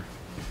repair?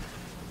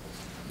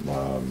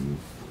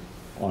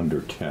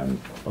 Under 10,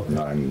 Okay.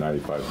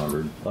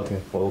 9,500.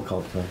 Okay, well, we'll call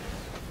it 10.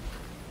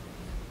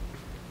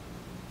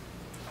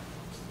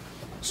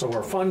 so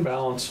our fund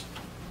balance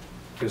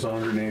is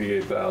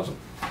 188,000.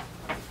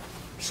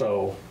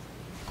 So,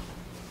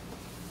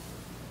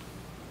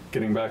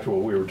 getting back to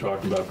what we were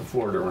talking about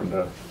before,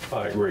 Dorinda,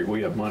 I agree,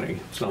 we have money.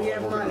 It's not We like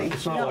have we're gonna- money.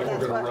 It's not No, like we're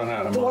that's gonna what- run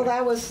out of Well, money.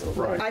 that was,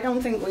 Right. I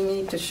don't think we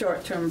need to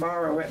short-term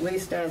borrow, at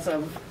least as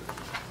of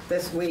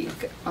this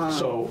week.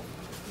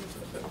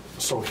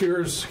 So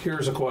here's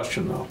a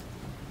question though.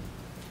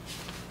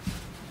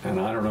 and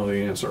I don't know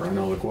the answer, I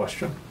know the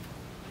question.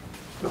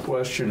 The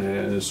question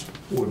is,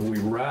 would we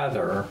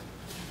rather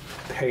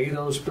pay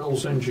those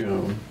bills in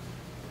June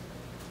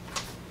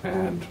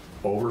and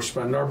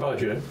overspend our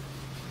budget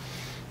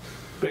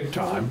big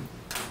time,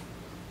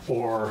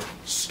 or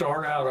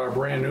start out our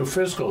brand new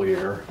fiscal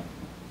year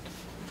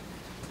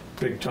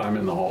big time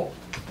in the hole?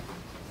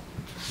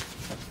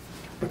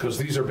 Because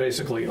these are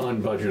basically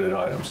unbudgeted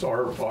items.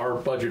 Our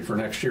budget for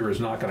next year is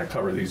not going to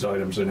cover these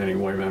items in any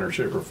way, manner,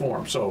 shape, or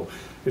form. So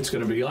it's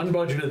going to be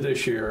unbudgeted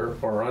this year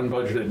or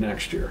unbudgeted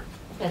next year.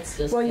 That's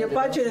just Well, your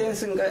budget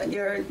isn't going,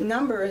 your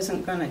number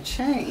isn't going to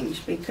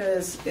change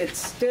because it's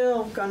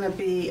still going to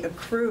be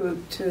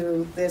accrued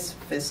to this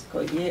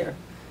fiscal year.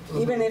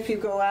 Even if you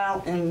go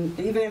out and,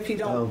 even if you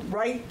don't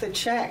write the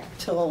check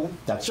till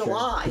That's true,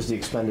 July. 'cause the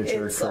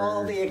expenditure It's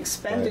all occurred. the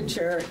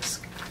expenditure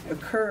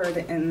occurred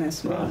in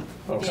this month.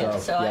 Okay. Yeah,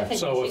 so I think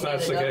So we if should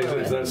that's get the it case, over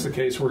if with. that's the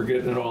case, we're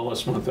getting it all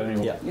this month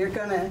anyway. Yeah. You're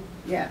gonna,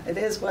 yeah, it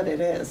is what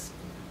it is.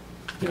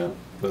 Yeah,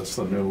 that's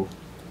the new,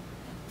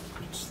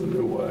 it's the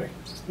new way,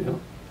 yeah.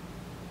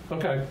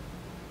 Okay,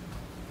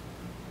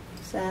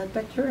 Sad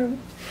but true.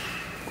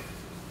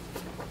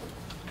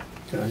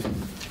 okay.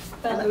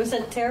 Well, it was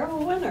a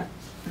terrible winter.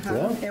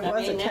 Yeah. It I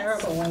was mean, a that's-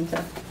 terrible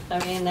winter.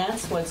 I mean,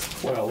 that's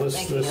what's Well, this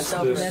making us this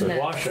over. the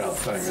washout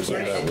thing is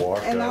Like that like,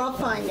 washout. And I'll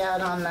find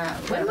out on that.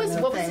 What was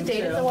revenue the thing,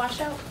 date of too. the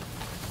washout?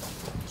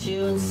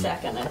 June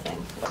 2nd, I think,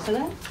 wasn't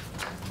it?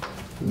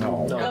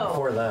 No. No.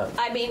 Before that.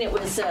 I mean, it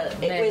was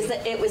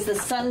it was the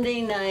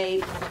Sunday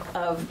night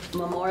of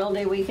Memorial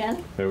Day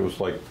weekend. It was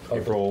like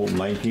April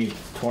 19th,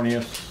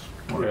 20th.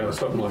 yeah,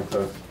 something like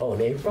that. Oh,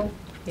 in April?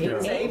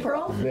 Yeah.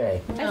 April? May.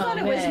 I thought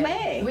it was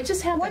May. What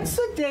just happened? What's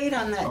the date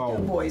on that Oh.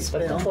 Du Bois Like the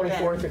bill?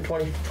 24th or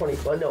 20,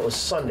 well, no, it was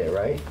Sunday,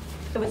 right?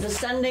 It was a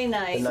Sunday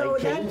night. So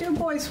that Du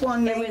Bois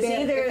one, It maybe, was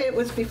either- if it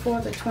was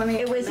before the 20th.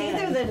 It was of May.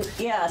 either the it's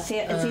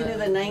either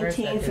the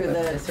 19th or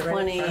the Is it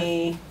right in front?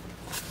 26th.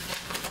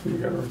 You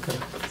got it right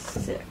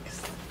there.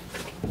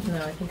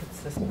 No, I think it's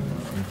this I one.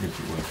 think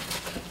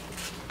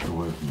it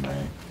was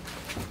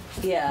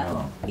May. Yeah,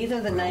 No. either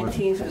the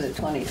 19th or the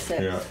 26th.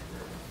 Yeah,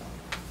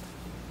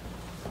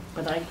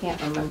 But I can't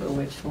remember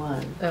which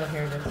one. Oh,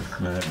 here it is.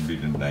 that had to be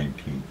the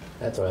 19th.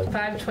 That's what I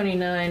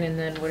 5/29, and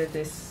then what did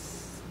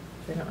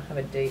they don't have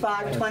a date.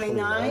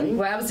 5/29?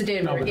 Well, that was the date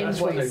of No, our but that's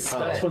when they, invoice.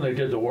 that's when they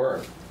did the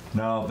work.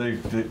 No, they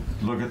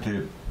look at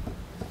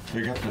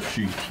they got the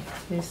sheet.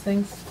 These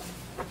things?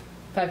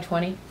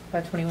 5/20,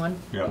 5/21?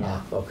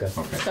 Yeah. Okay.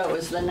 Okay. So it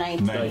was the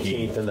 19th.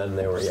 19th, and then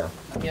they were, yeah.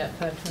 Yeah,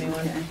 5/21.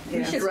 Okay, We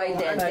yeah, should so write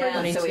that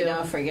down so we 5/22.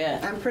 don't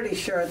forget. I'm pretty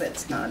sure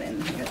that's not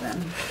in here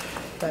then.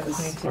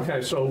 5/22.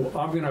 Okay, so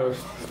I'm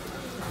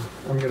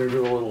gonna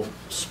do a little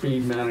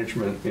speed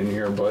management in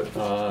here, but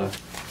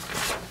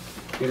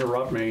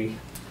interrupt me,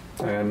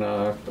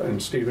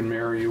 and Steve and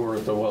Mary, you were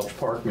at the Welch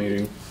Park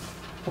meeting,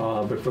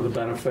 but for the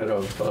benefit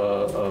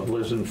of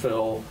Liz and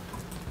Phil,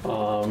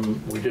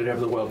 we did have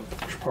the Welch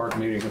Park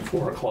meeting at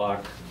 4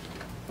 o'clock.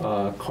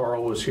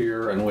 Carl was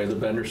here, and we had the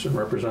Benderson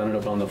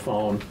representative on the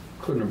phone.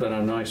 Couldn't have been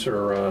a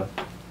nicer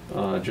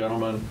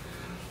gentleman.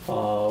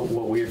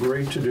 What we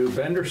agreed to do,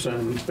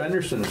 Benderson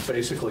is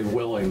basically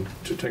willing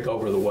to take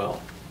over the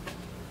well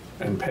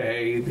and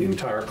pay the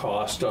entire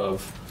cost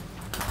of,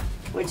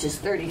 Which is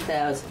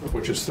 30,000.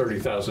 which is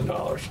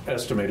 $30,000,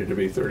 estimated to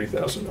be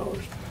 $30,000.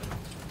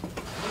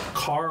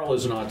 Carl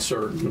is not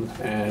certain,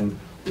 and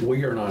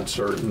we are not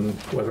certain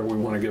whether we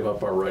want to give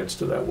up our rights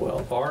to that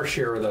well. Our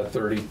share of that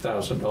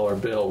 $30,000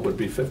 bill would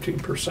be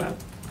 15%.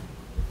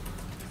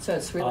 So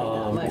it's really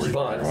not much.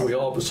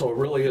 But so it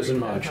really isn't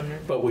much.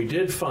 But we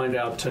did find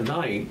out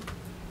tonight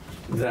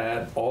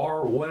that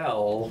our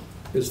well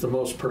is the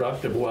most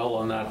productive well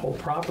on that whole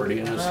property,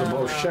 and it's the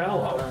most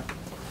shallow,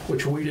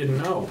 which we didn't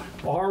know.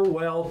 Our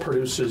well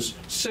produces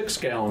 6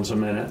 gallons a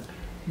minute.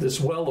 This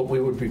well that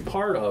we would be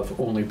part of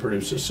only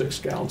produces 6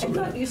 gallons a I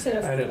minute. thought you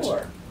said And a it's-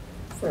 4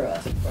 for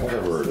us.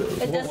 Whatever it is. It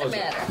What doesn't was it?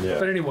 matter. Yeah.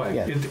 But anyway,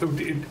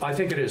 Yeah. I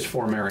think it is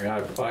for Mary.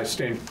 I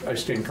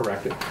stand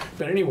corrected.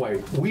 But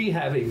anyway, we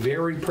have a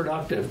very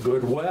productive,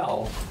 good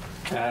well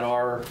at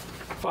our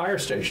fire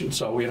station.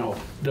 So,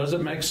 does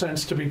it make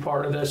sense to be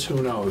part of this?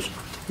 Who knows?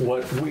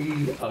 What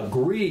we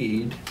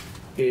agreed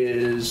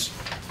is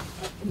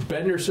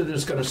Benderson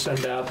is going to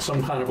send out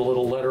some kind of a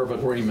little letter of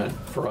agreement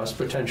for us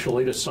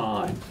potentially to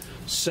sign,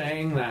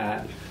 saying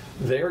that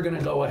they're going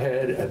to go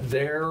ahead at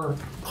their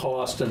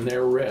cost and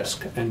their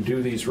risk and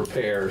do these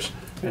repairs,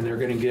 and they're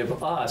going to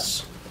give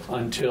us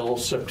until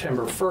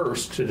September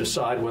 1st to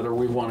decide whether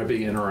we want to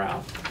be in or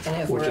out,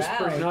 And if which we're is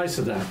pretty out- nice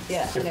of them.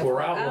 Yeah. and If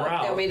we're out, we're then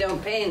out. we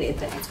don't pay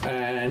anything.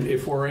 And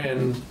if we're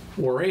in,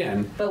 we're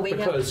in. But we have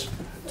because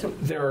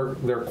there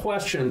are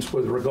questions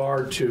with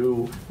regard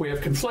to, we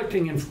have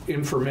conflicting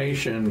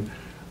information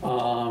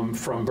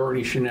from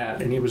Bernie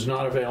Chenette, and he was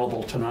not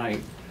available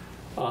tonight,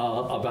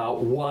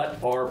 about what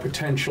our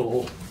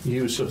potential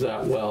use of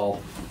that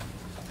well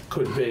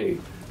could be.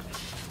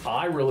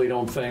 I really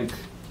don't think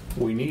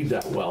we need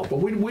that well. But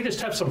we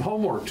just have some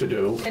homework to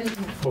do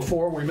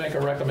before we make a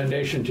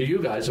recommendation to you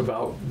guys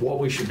about what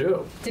we should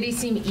do. Did he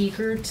seem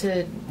eager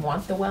to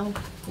want the well?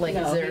 Like,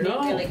 No, is there he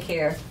didn't really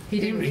care. He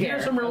didn't He care.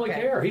 doesn't really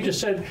Okay. care. He just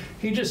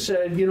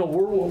said, you know,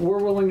 we're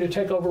willing to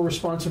take over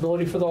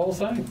responsibility for the whole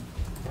thing.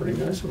 Pretty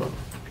nice of him.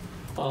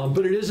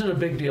 But it isn't a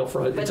big deal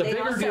for us. But It's a they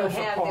bigger also deal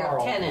for have their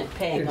Carl. tenant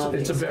paying all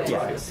It's a these bit fees.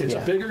 right. It's a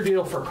bigger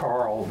deal for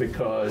Carl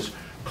because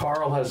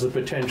Carl has the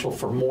potential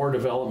for more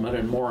development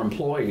and more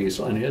employees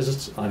on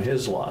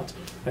his lot,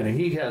 and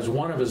he has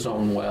one of his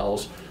own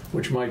wells,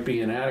 which might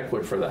be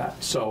inadequate for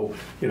that. So,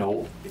 you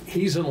know,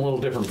 he's in a little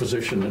different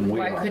position than we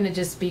Why are. couldn't it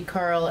just be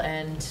Carl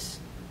and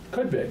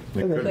Could be. It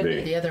could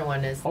be. the other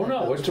one is? Oh,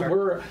 no, it's,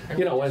 we're,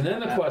 you know, and then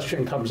the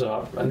question comes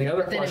up, and the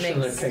other Then it question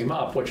that makes- came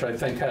up, which I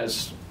think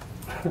has,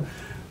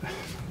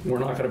 we're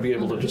not going to be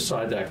able to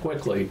decide that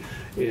quickly,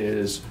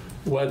 is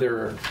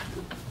whether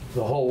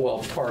the whole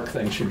Welch Park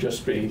thing should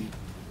just be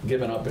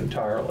given up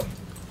entirely,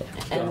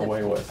 done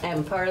away with.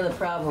 And part of the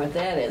problem with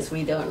that is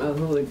we don't know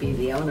who would be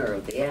the owner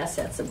of the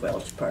assets of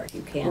Welch Park.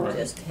 You can't Right.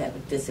 just have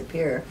it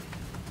disappear.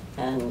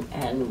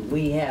 And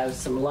we have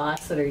some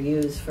lots that are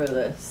used for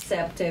the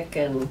septic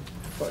and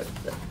for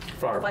the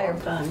fire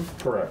pond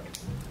Correct.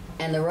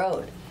 and the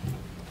road.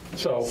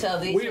 So So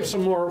these we have are-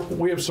 some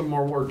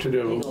more work to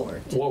do. Legal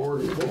work. What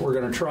we're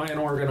going to try and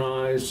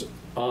organize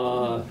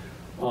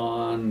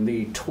on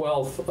the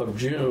 12th of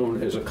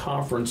June is a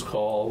conference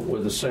call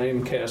with the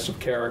same cast of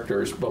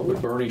characters, but with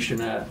Bernie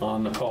Chenette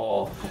on the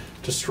call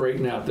to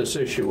straighten out this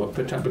issue of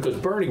potential. Because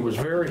Bernie was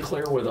very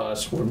clear with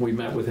us when we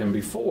met with him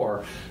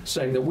before,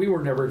 saying that we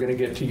were never going to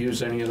get to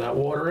use any of that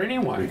water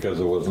anyway. Because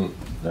there wasn't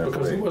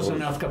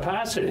Enough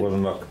capacity.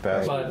 Wasn't enough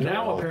capacity. But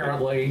now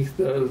apparently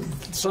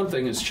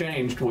something has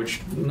changed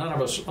which none of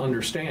us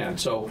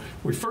understand. So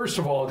we first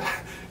of all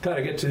got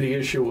to get to the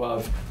issue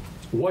of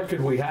what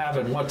could we have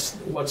and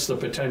what's the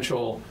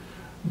potential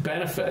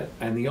benefit.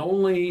 And the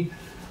only,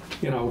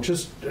 you know,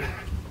 just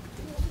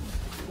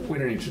we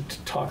don't need to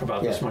talk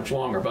about this much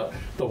longer, but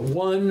the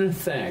one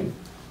thing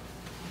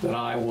that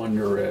I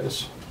wonder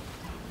is,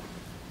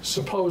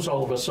 suppose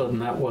all of a sudden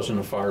that wasn't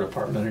a fire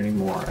department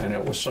anymore and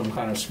it was some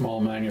kind of small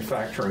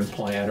manufacturing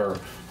plant or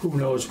who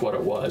knows what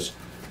it was.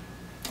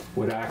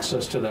 Would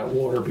access to that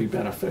water be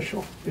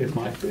beneficial? It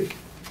might be.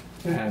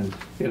 And,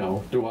 you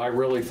know, do I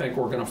really think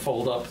we're going to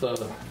fold up the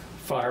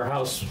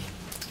firehouse?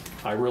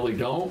 I really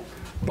don't.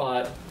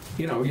 But,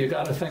 you know, you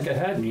got to think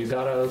ahead and you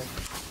got to,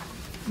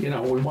 you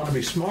know, we want to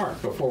be smart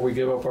before we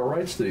give up our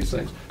rights to these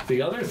things.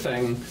 The other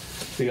thing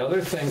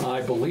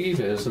I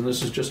believe is, and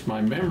this is just my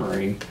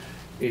memory,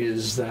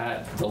 is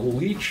that the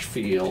leach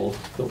field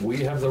that we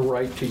have the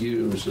right to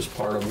use as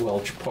part of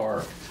Welch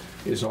Park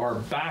is our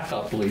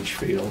backup leach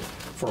field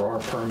for our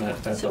permit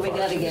at the So we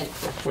gotta get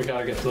we got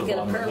to get to the get a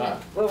bottom of permit.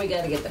 that. Well, we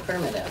got to get the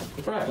permit out.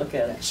 Right. Look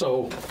at it.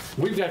 So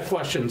we've got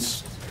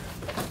questions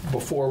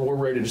before we're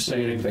ready to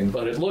say anything,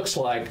 but it looks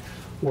like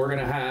we're going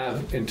to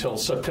have until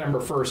September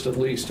 1st at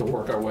least to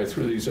work our way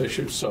through these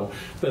issues. So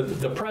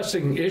the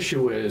pressing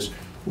issue is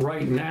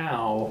right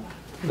now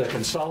the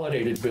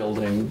consolidated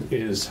building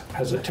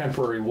has a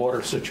temporary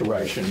water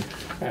situation,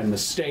 and the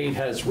state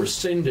has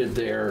rescinded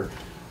their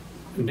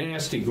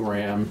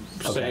nastygram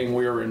saying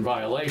we were in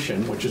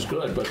violation, which is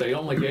good, but they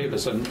only gave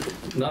us, and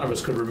none of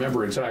us could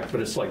remember exact,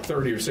 but it's like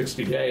 30 or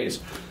 60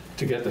 days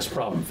to get this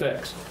problem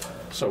fixed.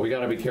 So we got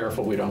to be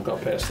careful we don't go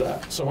past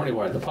that. So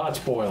anyway, the pot's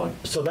boiling.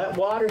 So that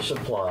water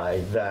supply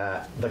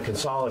that the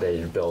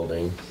consolidated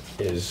building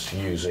is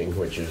using,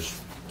 which is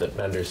that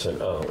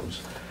Menderson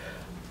owns,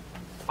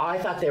 I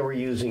thought they were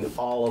using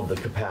all of the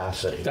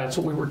capacity. That's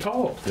what we were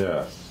told.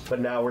 Yeah. But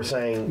now we're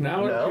saying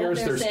Now it no? appears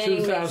They're there's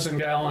saying 2,000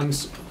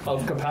 gallons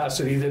of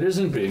capacity that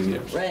isn't being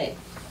used. Right.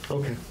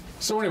 Okay.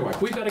 So anyway,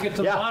 we've got to get to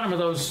the Yeah. bottom of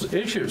those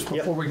issues before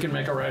Yep. we can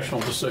make a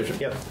rational decision.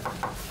 Yep.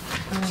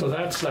 So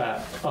that's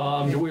that.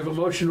 Do we have a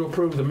motion to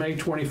approve the May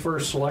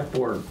 21st Select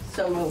Board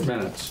So moved.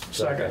 minutes?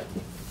 Second.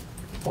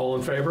 All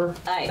in favor?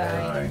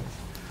 Aye.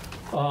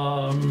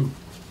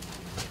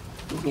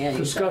 Yeah, you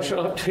Discussion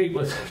said it. update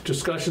with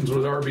discussions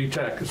with RB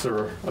Tech. Is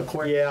there a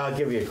quick? Yeah, I'll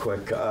give you a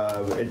quick.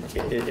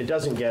 It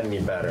doesn't get any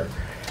better.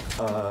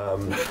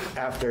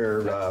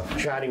 After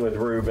chatting with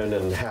Ruben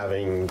and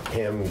having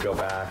him go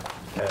back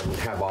and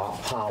have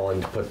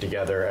Holland put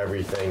together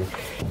everything,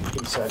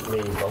 he sent me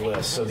the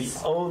list. So the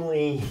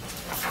only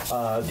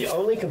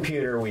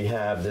computer we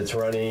have that's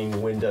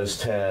running Windows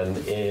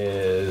 10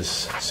 is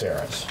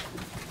Sarah's.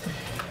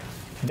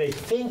 They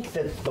think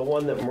that the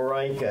one that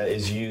Marika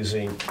is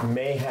using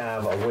may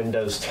have a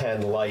Windows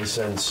 10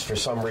 license for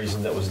some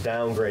reason that was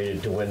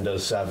downgraded to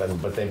Windows 7,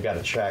 but they've got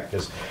to check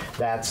because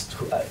that's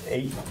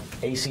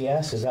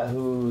ACS. Is that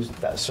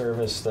that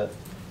service that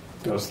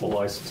Does the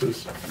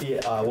licenses?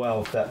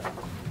 well that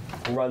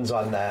runs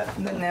on that?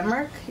 The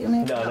Nemrick, you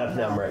mean? No, not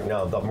Nemrick.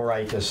 No, the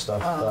Marika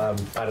stuff.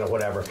 I don't know,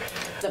 whatever.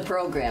 The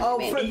program. Oh, I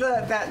mean. for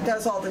that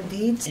does all the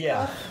deeds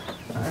Yeah. stuff?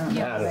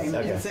 Yeah,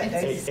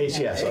 okay.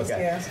 ACS,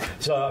 okay. ACS.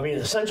 So, I mean,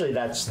 essentially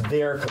that's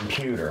their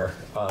computer,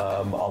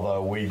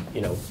 although we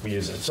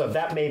use it. So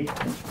that may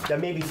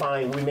be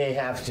fine. We may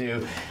have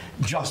to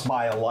just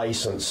buy a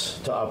license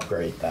to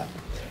upgrade that.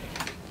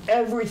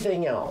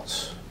 Everything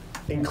else,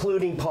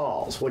 including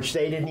Paul's, which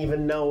they didn't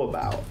even know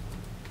about,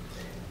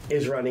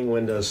 is running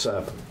Windows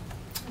 7.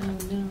 Oh,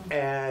 no.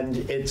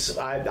 And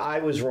I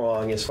was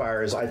wrong as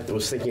far as I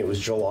was thinking it was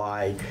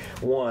July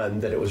 1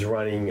 that it was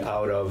running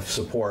out of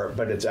support,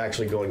 but it's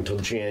actually going till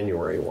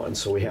January 1.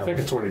 So we have. I think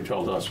it's what he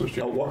told us was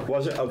January. Oh,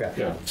 was it? Okay.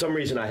 Yeah. For some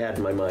reason I had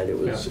in my mind it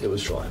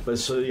was July. But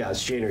so yeah,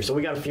 it's January. So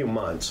we got a few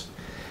months.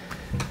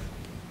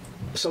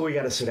 So we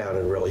got to sit down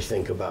and really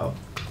think about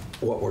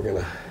what we're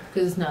gonna.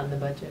 Because it's not in the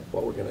budget.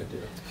 What we're gonna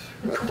do.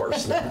 Of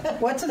course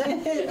not. What is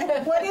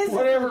it?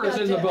 Whatever is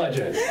in the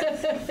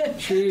budget.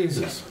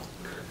 Jesus.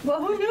 Well,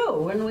 who knew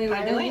when we were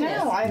I don't doing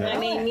this? know. I I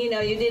mean, you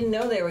know, you didn't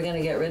know they were going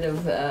to get rid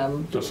of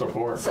The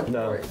support. support.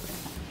 No.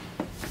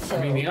 So,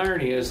 I mean, the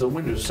irony is the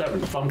Windows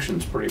 7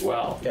 functions pretty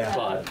well, Yeah.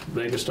 but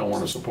they just don't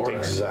want to support it.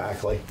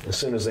 Exactly. As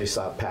soon as they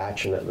stop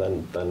patching it,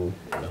 then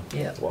you know,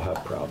 Yeah. we'll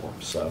have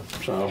problems. So.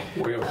 So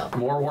we have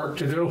more work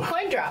to do.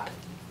 Coin drop.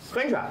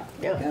 Coin drop.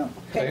 Yeah.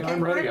 Hey,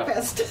 I'm ready.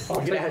 Breakfast.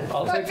 I'll take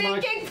my.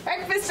 Pancake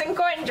breakfast and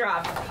coin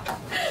drop.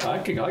 I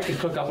could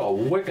cook up a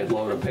wicked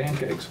load of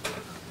pancakes.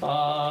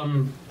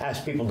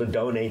 Ask people to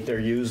donate their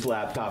used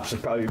laptops.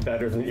 It's probably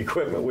better than the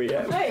equipment we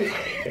have. Hey.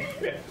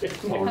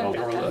 Oh no,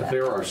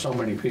 there are so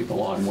many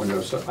people on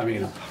Windows. I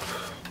mean,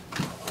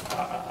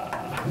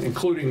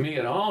 including me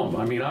at home.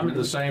 I mean, I'm in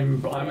the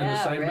same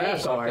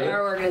mess.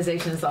 Our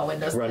organization is all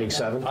Windows. Running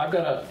 7. I've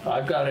got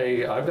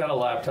a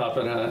laptop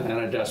and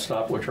a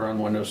desktop which are on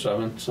Windows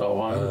 7.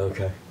 So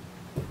Okay.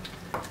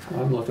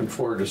 I'm looking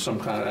forward to some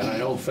kind of, and I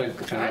don't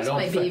think, Ours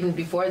might be even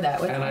before that.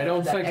 What's and I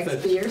don't that, think that-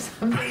 XP or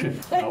something.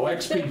 no,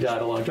 XP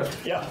died a long time.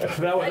 Yeah.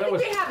 That I think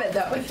was we have it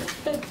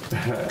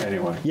though.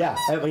 anyway. Yeah.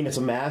 I mean, it's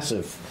a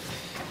massive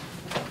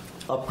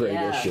upgrade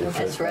Yeah, issue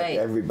that's for right.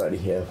 everybody.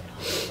 Yeah.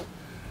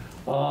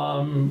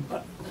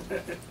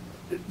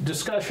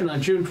 Discussion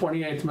on June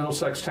 28th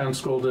Middlesex Town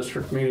School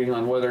District meeting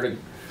on whether to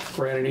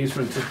grant an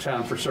easement to the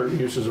town for certain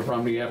uses of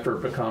Rumney after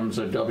it becomes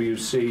a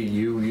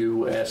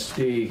WCUUSD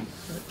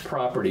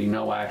property,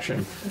 no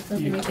action.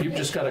 You've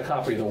just got a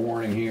copy of the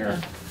warning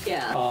here.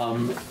 yeah.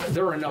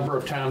 There are a number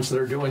of towns that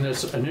are doing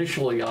this.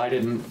 Initially, I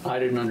didn't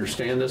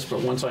understand this,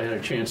 but once I had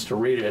a chance to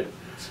read it,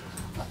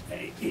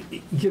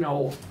 you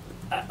know,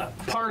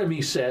 part of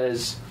me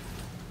says,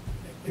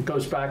 it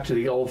goes back to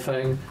the old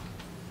thing.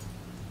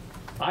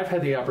 I've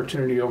had the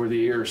opportunity over the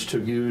years to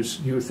use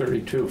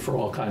U32 for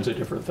all kinds of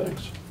different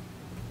things.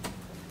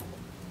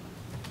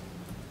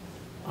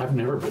 I've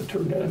never been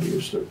turned down to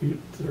use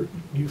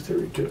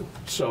U32.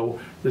 So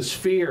this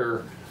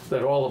fear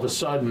that all of a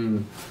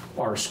sudden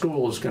our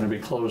school is going to be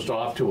closed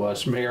off to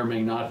us may or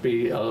may not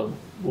be a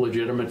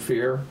legitimate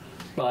fear,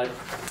 but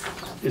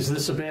is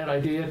this a bad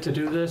idea to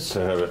do this?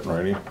 To have it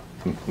ready.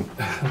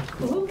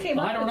 Who came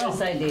I up don't with know.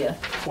 this idea?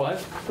 What?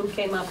 Who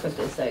came up with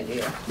this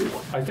idea?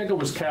 I think it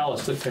was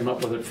Callis that came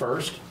up with it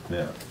first,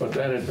 Yeah. but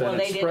then it Well,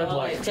 they did spread all-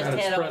 like it just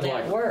had all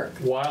that work.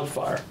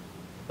 wildfire.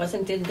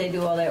 Didn't they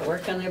do all that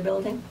work on their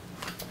building?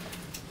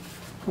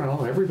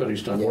 Well,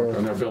 everybody's done work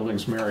on their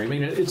buildings, Mary. I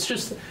mean, it's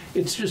just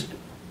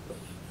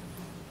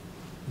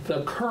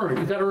the current,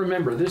 you got to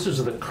remember, this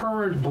is the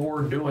current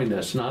board doing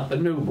this, not the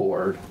new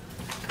board.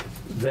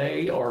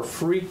 They are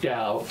freaked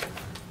out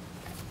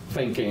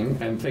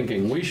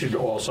thinking we should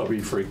also be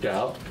freaked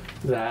out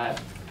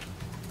that,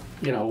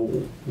 you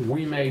know,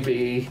 we may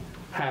be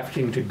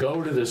having to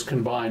go to this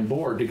combined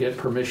board to get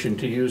permission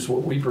to use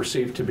what we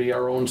perceive to be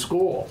our own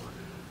school.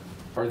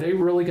 Are they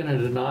really going to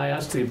deny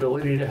us the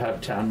ability to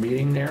have town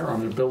meeting there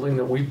on the building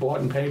that we bought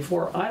and paid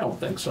for? I don't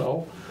think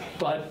so.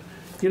 But,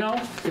 you know,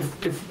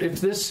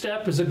 if this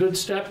step is a good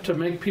step to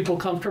make people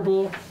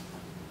comfortable,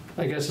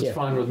 I guess it's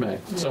fine with me.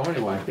 So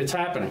anyway, it's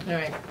happening. All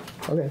right.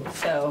 Okay.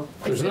 So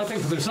There's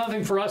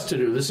nothing for us to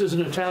do. This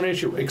isn't a town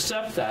issue,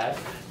 except that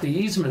the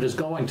easement is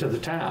going to the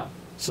town.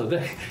 So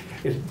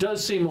it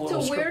does seem a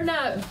little. So we're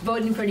not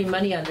voting for any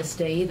money on this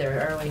day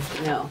either, are we?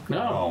 no.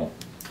 No.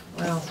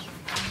 Wow.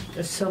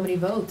 There's so many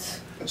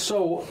votes.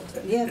 So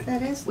Yeah,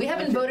 that is. We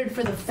haven't voted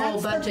for the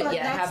full budget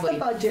yet, have That's we? the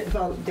budget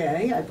vote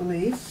day, I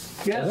believe.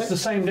 yeah, it's the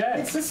same day.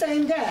 It's the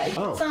same day.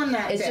 Oh. It's on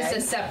that It's day. just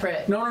a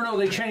separate. No.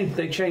 They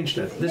changed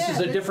it. This Yeah, is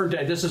a this- different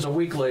day. This is a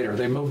week later.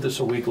 They moved this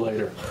a week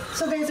later.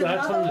 So there's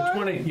That's another on the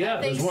one? 20th. Yeah,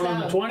 I there's think one on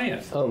the so.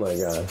 20th. Oh my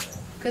God.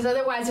 Because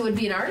otherwise it would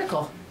be an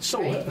article.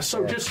 So Right.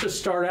 so just to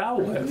start out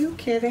Are with, you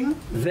kidding?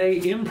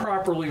 they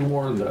improperly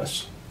warned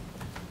us.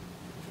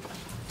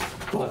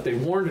 But they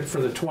warned it for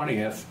the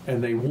 20th,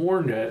 and they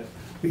warned it.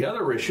 The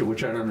other issue,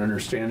 which I don't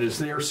understand, is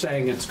they're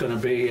saying it's going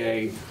to be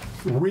a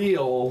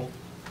real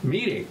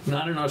meeting,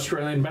 not an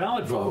Australian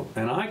ballot vote.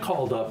 And I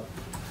called up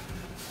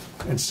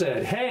and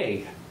said,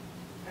 hey,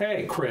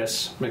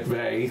 Chris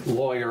McVeigh,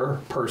 lawyer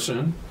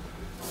person,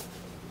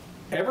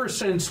 ever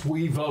since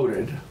we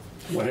voted,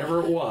 whatever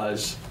it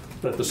was,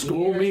 that the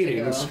school Years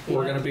meetings ago,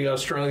 were yeah. going to be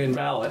Australian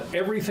ballot,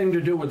 everything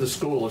to do with the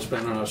school has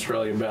been an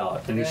Australian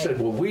ballot. And he Right. said,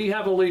 well, we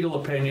have a legal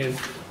opinion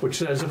which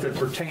says if it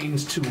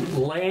pertains to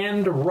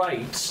land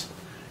rights,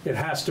 it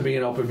has to be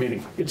an open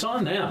meeting. It's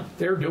on them.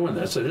 They're doing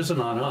this. It isn't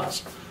on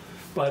us.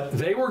 But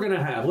they were going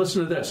to have,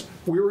 listen to this,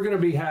 we were going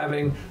to be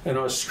having an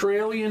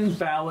Australian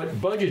ballot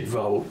budget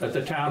vote at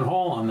the town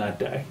hall on that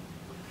day,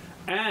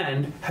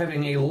 and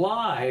having a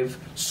live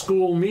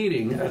school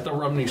meeting at the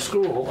Rumney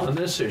School on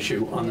this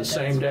issue on the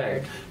same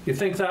day. You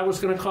think that was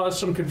going to cause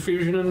some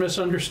confusion and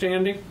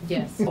misunderstanding?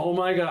 Yes. Oh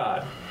my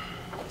God.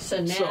 So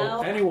now,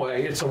 So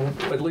anyway,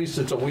 at least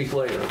it's a week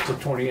later. It's the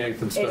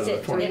 28th instead of is the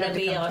it 20th. going to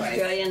be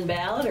Australian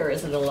ballot or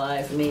is it a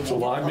live meeting? It's a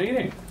live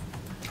meeting.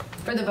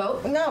 For the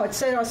vote? No, it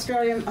said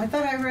Australian, I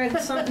thought I read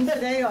something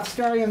today,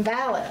 Australian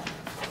ballot.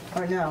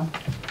 Or no?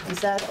 Is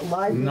that a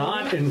live meeting?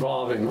 Not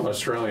involving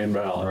Australian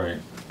ballot.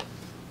 Right.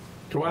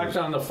 To act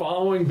on the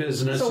following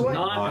business, So what-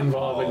 not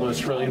involving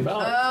Australian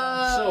ballot.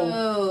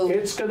 Oh. So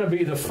it's going to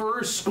be the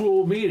first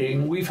school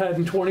meeting we've had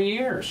in 20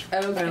 years.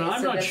 Okay, And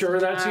I'm so not that's sure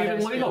that's not even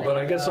legal, Australian but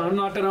I guess ballot. I'm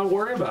not going to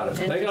worry about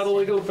it. They got a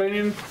legal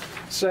opinion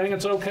saying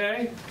it's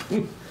okay.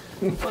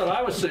 But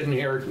I was sitting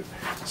here,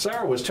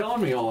 Sarah was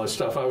telling me all this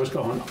stuff. I was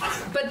going,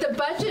 But the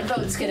budget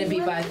vote's going to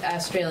be by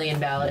Australian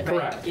ballot, right?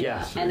 correct.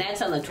 Yeah. And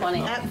that's on the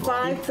 20th. At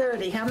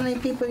 5:30, how many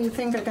people do you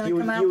think are going You to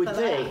would, come out you for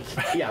would that?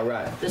 think, yeah,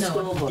 right. The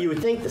school board. You would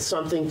think that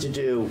something to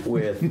do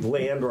with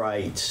land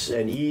rights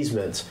and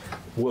easements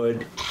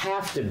would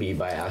have to be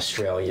by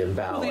Australian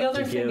ballot. The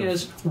other to thing give-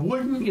 is,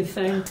 wouldn't you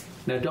think,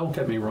 now don't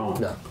get me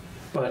wrong, No.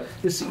 but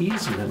this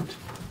easement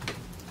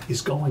is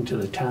going to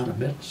the town of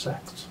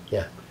Middlesex.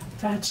 Yeah,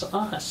 That's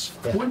us.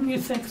 Yeah. Wouldn't you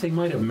think they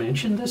might have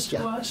mentioned this to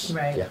Yeah. us?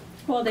 Right. yeah.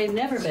 Well, they've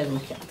never been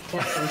kept in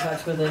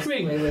touch with us I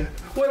mean, lately.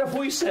 what if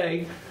we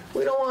say,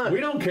 We don't want we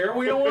it. don't care,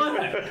 we don't want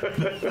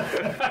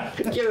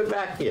it? Give it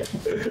back to you.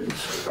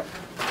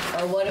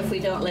 Or what if we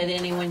don't let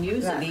anyone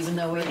use it, even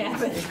though we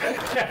have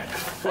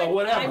it? Well,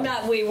 whatever. I'm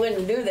not, we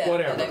wouldn't do that,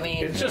 Whatever. but I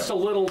mean. It's just a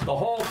little, the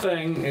whole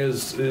thing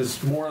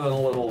is more than a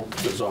little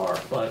bizarre,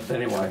 but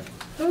anyway.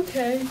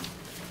 Okay.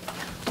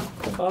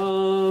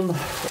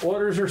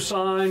 Orders are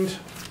signed.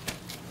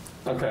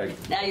 Okay,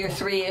 Now your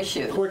 3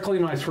 issues. quickly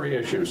my 3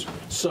 issues.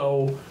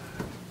 So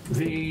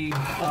the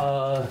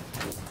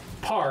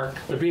park,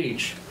 the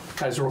beach,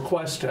 has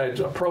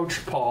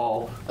approached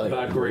Paul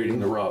about grading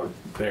the road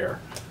there.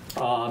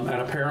 And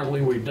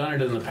apparently we've done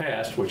it in the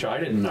past, which I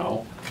didn't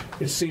know.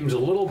 It seems a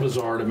little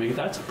bizarre to me.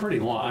 That's a pretty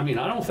long, I mean,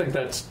 I don't think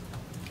that's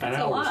an That's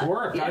a hour's lot,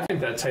 work. I yeah. think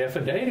that's half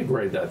a day to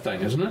grade that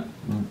thing, isn't it?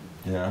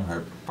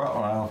 Yeah,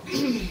 well,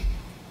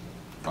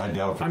 I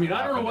doubt. I mean,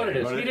 I don't know what it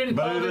is. He didn't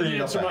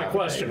answer my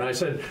question. I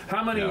said,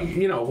 how many,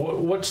 Yeah.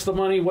 what's the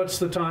money, what's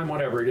the time,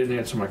 whatever. He didn't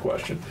answer my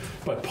question.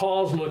 But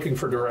Paul's looking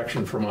for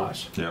direction from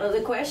us. Well, Yeah.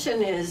 the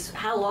question is,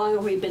 how long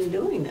have we been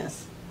doing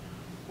this?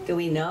 Do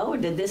we know?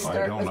 Did this I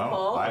start don't with know.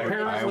 Paul? I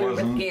Apparently with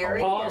wasn't.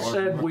 Gary? Paul I wasn't-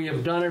 said we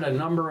have done it a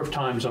number of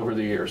times over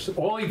the years.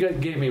 All he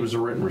gave me was a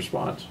written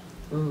response.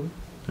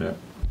 Yeah,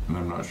 and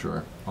I'm not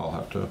sure. I'll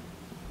have to.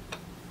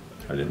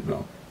 I didn't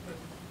know.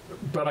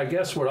 But I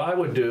guess what I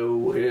would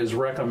do is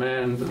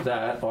recommend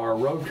that our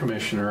road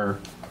commissioner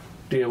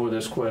deal with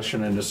this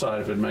question and decide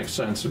if it makes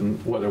sense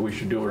and whether we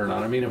should do it or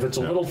not. I mean, if it's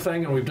a little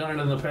thing and we've done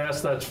it in the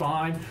past, that's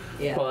fine.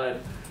 Yeah. But,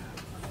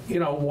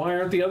 why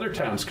aren't the other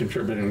towns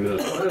contributing to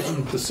this? Why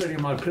doesn't the city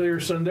of Montpelier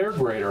send their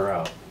grader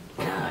out?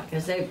 Yeah,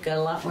 because they've got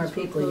a lot more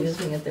people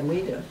using it than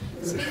we do.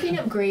 Speaking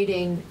of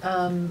grading,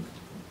 Can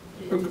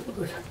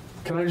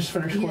I just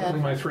finish quickly Yeah.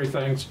 my 3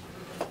 things?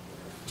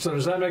 So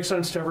does that make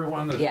sense to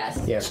everyone? That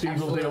Yes. Yes. Steve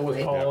will deal with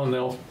absolutely. Paul and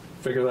they'll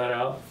figure that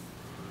out.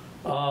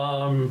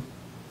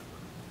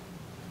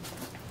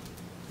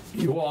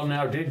 You all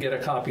now did get a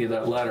copy of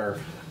that letter.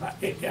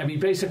 I mean,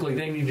 basically,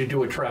 they need to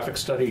do a traffic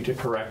study to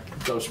correct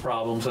those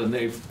problems, and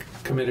they've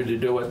committed to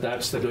do it.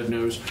 That's the good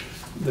news.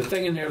 The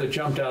thing in there that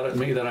jumped out at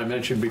me that I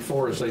mentioned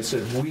before is they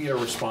said, we are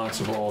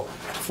responsible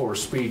for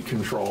speed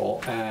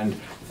control, and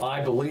I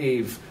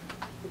believe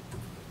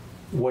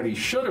what he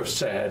should have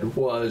said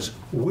was,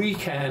 we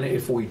can,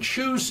 if we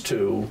choose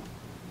to,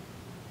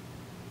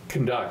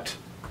 conduct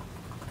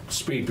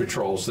speed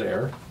patrols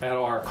there at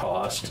our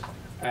cost,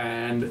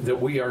 and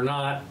that we are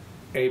not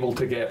able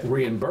to get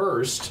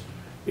reimbursed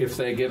if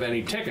they give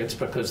any tickets,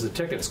 because the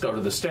tickets go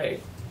to the state.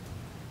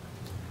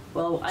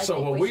 Well, I So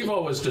think what we we've should-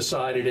 always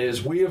decided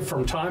is, we have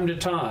from time to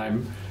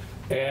time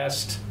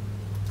asked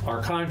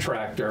our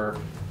contractor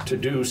to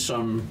do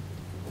some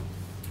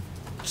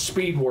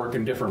speed work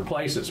in different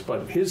places,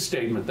 but his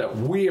statement that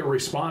we are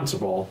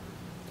responsible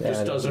just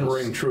Yeah, doesn't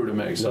that's- ring true to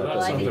me. So No. that's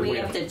Well, I think something we we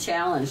have to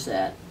challenge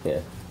that. Yeah.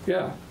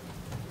 Yeah.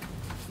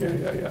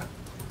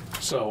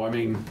 So, I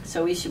mean,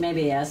 So we should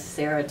maybe ask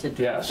Sarah to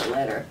draft Yes. a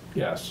letter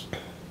yes.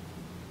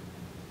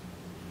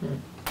 The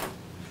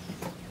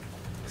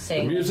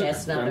saying that music,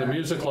 that's not and the our-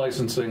 music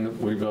licensing,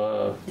 we've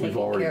Taken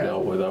already care of.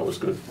 dealt with. That was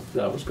good.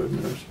 That was good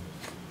news.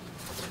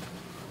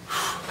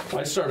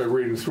 I started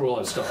reading through all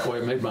that stuff. Boy,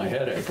 it made my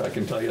head ache, I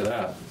can tell you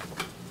that.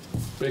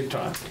 Big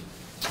time.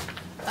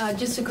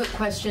 just a quick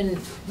question.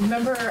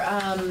 Remember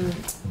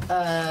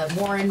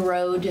Warren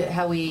Road,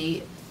 how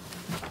we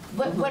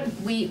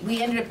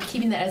ended up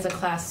keeping that as a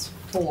class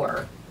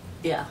 4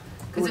 Yeah.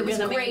 because it We're was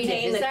gonna graded.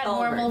 maintain Is the that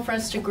culvert. normal for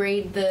us to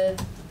grade the?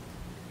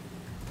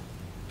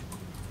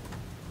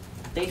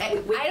 They, I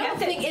don't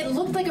think it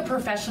looked like a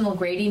professional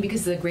grading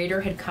because the grader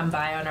had come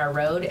by on our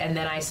road, and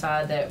then I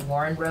saw that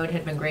Warren Road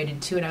had been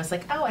graded too, and I was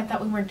like, oh, I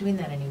thought we weren't doing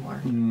that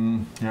anymore.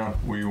 Yeah,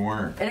 we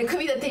weren't. And it could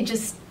be that they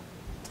just,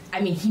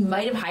 I mean, he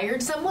might have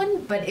hired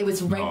someone, but it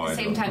was right at the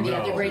same time the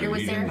other grader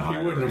was there. He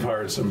wouldn't have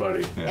hired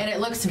somebody. Yeah. And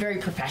it looks very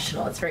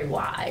professional. It's very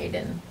wide,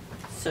 and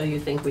So you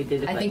think we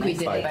did it? I think we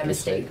did it by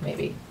mistake,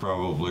 maybe.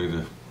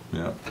 Probably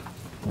yeah.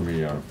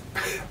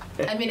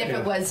 I mean, if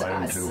it was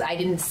us, I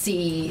didn't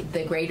see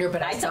the grader,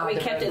 but I saw thought we the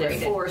kept road it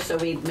graded. at 4, so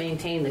we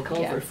maintained the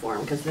culvert form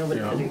because nobody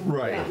could.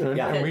 Right,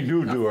 and we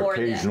do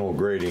occasional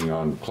grading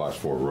on Class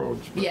 4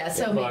 roads. Yeah,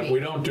 so But maybe. we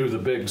don't do the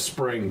big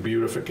spring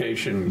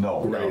beautification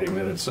grading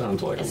that it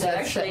sounds like. So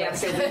actually,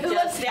 after we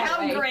just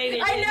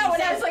downgraded, I know,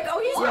 and I was like, oh,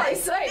 he's really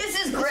sick.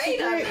 This is great.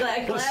 I'm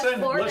glad Let's Class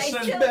send- 4. let's They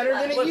send still better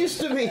got- than it used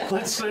to be.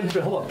 Let's send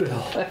Bill a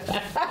bill.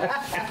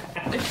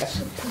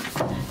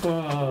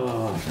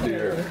 Oh,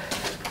 dear.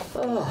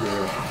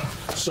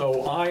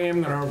 So I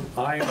am gonna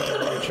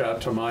reach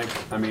out to Mike.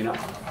 I mean,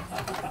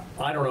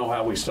 I don't know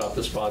how we stop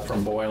the spot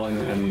from boiling,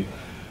 and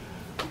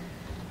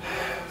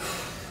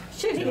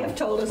Should he have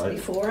told us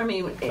before? I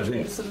mean,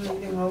 Is the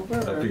meeting over?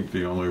 I think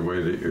the only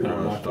way that you're No,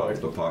 going to not stop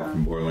quite. the pot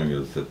from boiling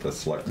is that the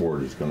select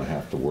board is going to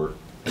have to work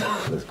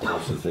as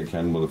close as they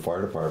can with the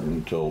fire department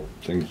until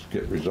things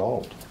get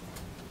resolved.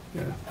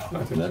 yeah, I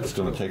think And that's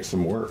going to take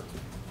some work.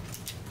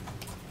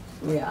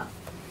 yeah.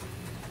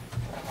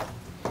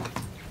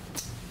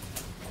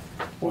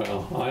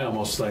 Well, I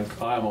almost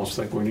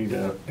think we need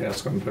to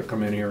ask them to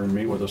come in here and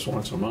meet with us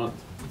once a month,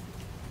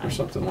 or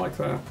something like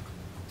that.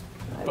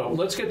 But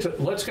let's get to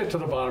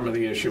the bottom of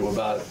the issue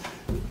about,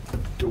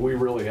 do we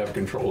really have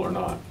control or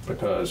not?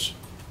 Because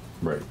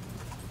Right.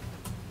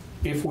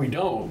 if we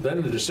don't,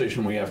 then the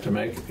decision we have to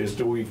make is,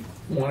 do we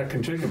want to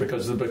continue?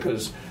 Because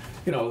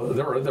you know,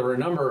 there are a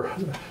number,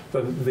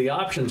 the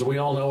options, we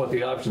all know what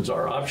the options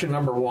are. Option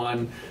number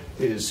one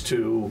is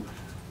to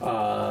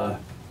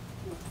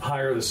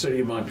hire the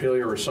city of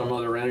Montpelier or some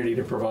other entity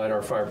to provide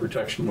our fire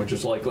protection, which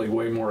is likely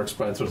way more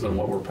expensive than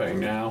what we're paying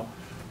now.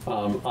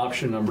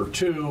 Option number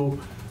two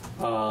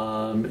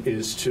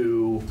is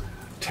to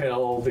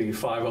tell the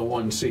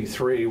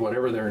 501c3,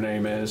 whatever their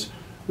name is,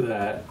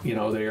 that, you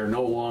know, they are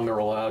no longer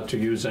allowed to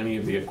use any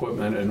of the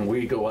equipment, and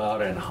we go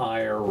out and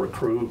hire,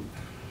 recruit,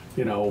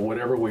 you know,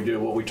 whatever we do.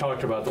 What we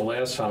talked about the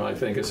last time, I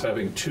think, is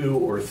having 2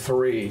 or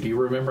 3. Do you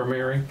remember,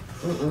 Mary?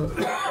 Well,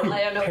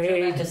 I don't know if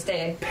you're about to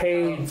stay.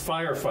 Paid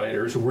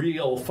firefighters,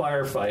 real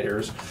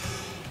firefighters,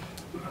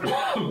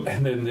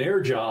 and then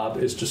their job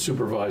is to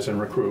supervise and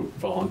recruit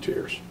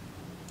volunteers.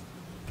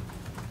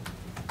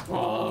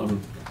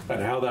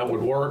 And how that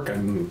would work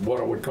and what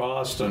it would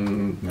cost,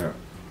 and Yeah.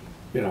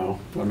 you know,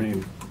 I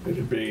mean,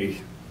 it'd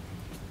be,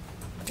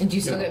 And do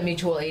you still Yeah. get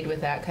mutual aid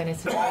with that kind of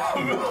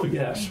situation?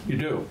 yes, you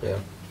do. Yeah.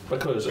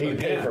 Because You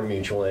pay for again,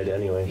 mutual aid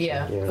anyway. so,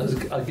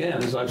 Yeah.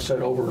 as I've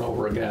said over and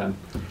over again,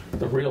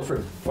 the real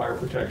fire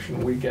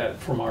protection we get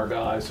from our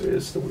guys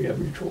is that we have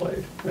mutual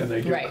aid, and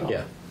they do Right. come.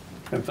 Yeah.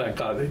 And thank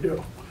God they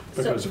do,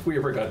 because if we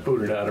ever got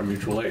booted out of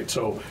mutual aid.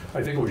 So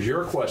I think it was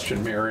your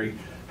question, Mary,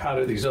 how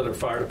do these other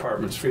fire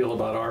departments feel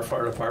about our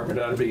fire department?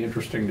 That'd be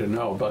interesting to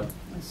know, but,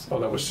 oh,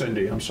 that was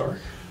Cindy, I'm sorry.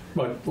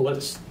 But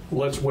let's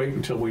wait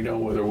until we know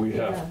whether we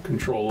have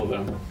control of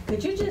them.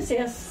 Could you just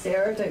ask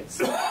Sarah to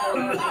explore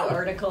the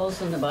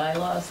articles and the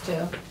bylaws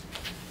too?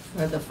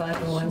 Or the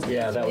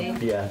 501c3?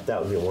 Yeah,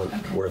 that would be one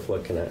worth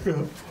looking at.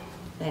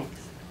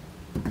 Thanks.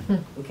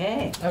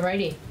 Okay.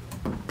 Alrighty.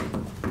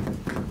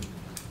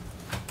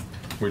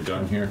 We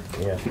done here?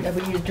 Yeah. Are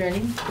we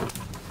adjourning?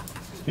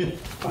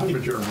 I'm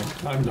adjourning,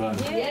 I'm done.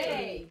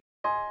 Yay!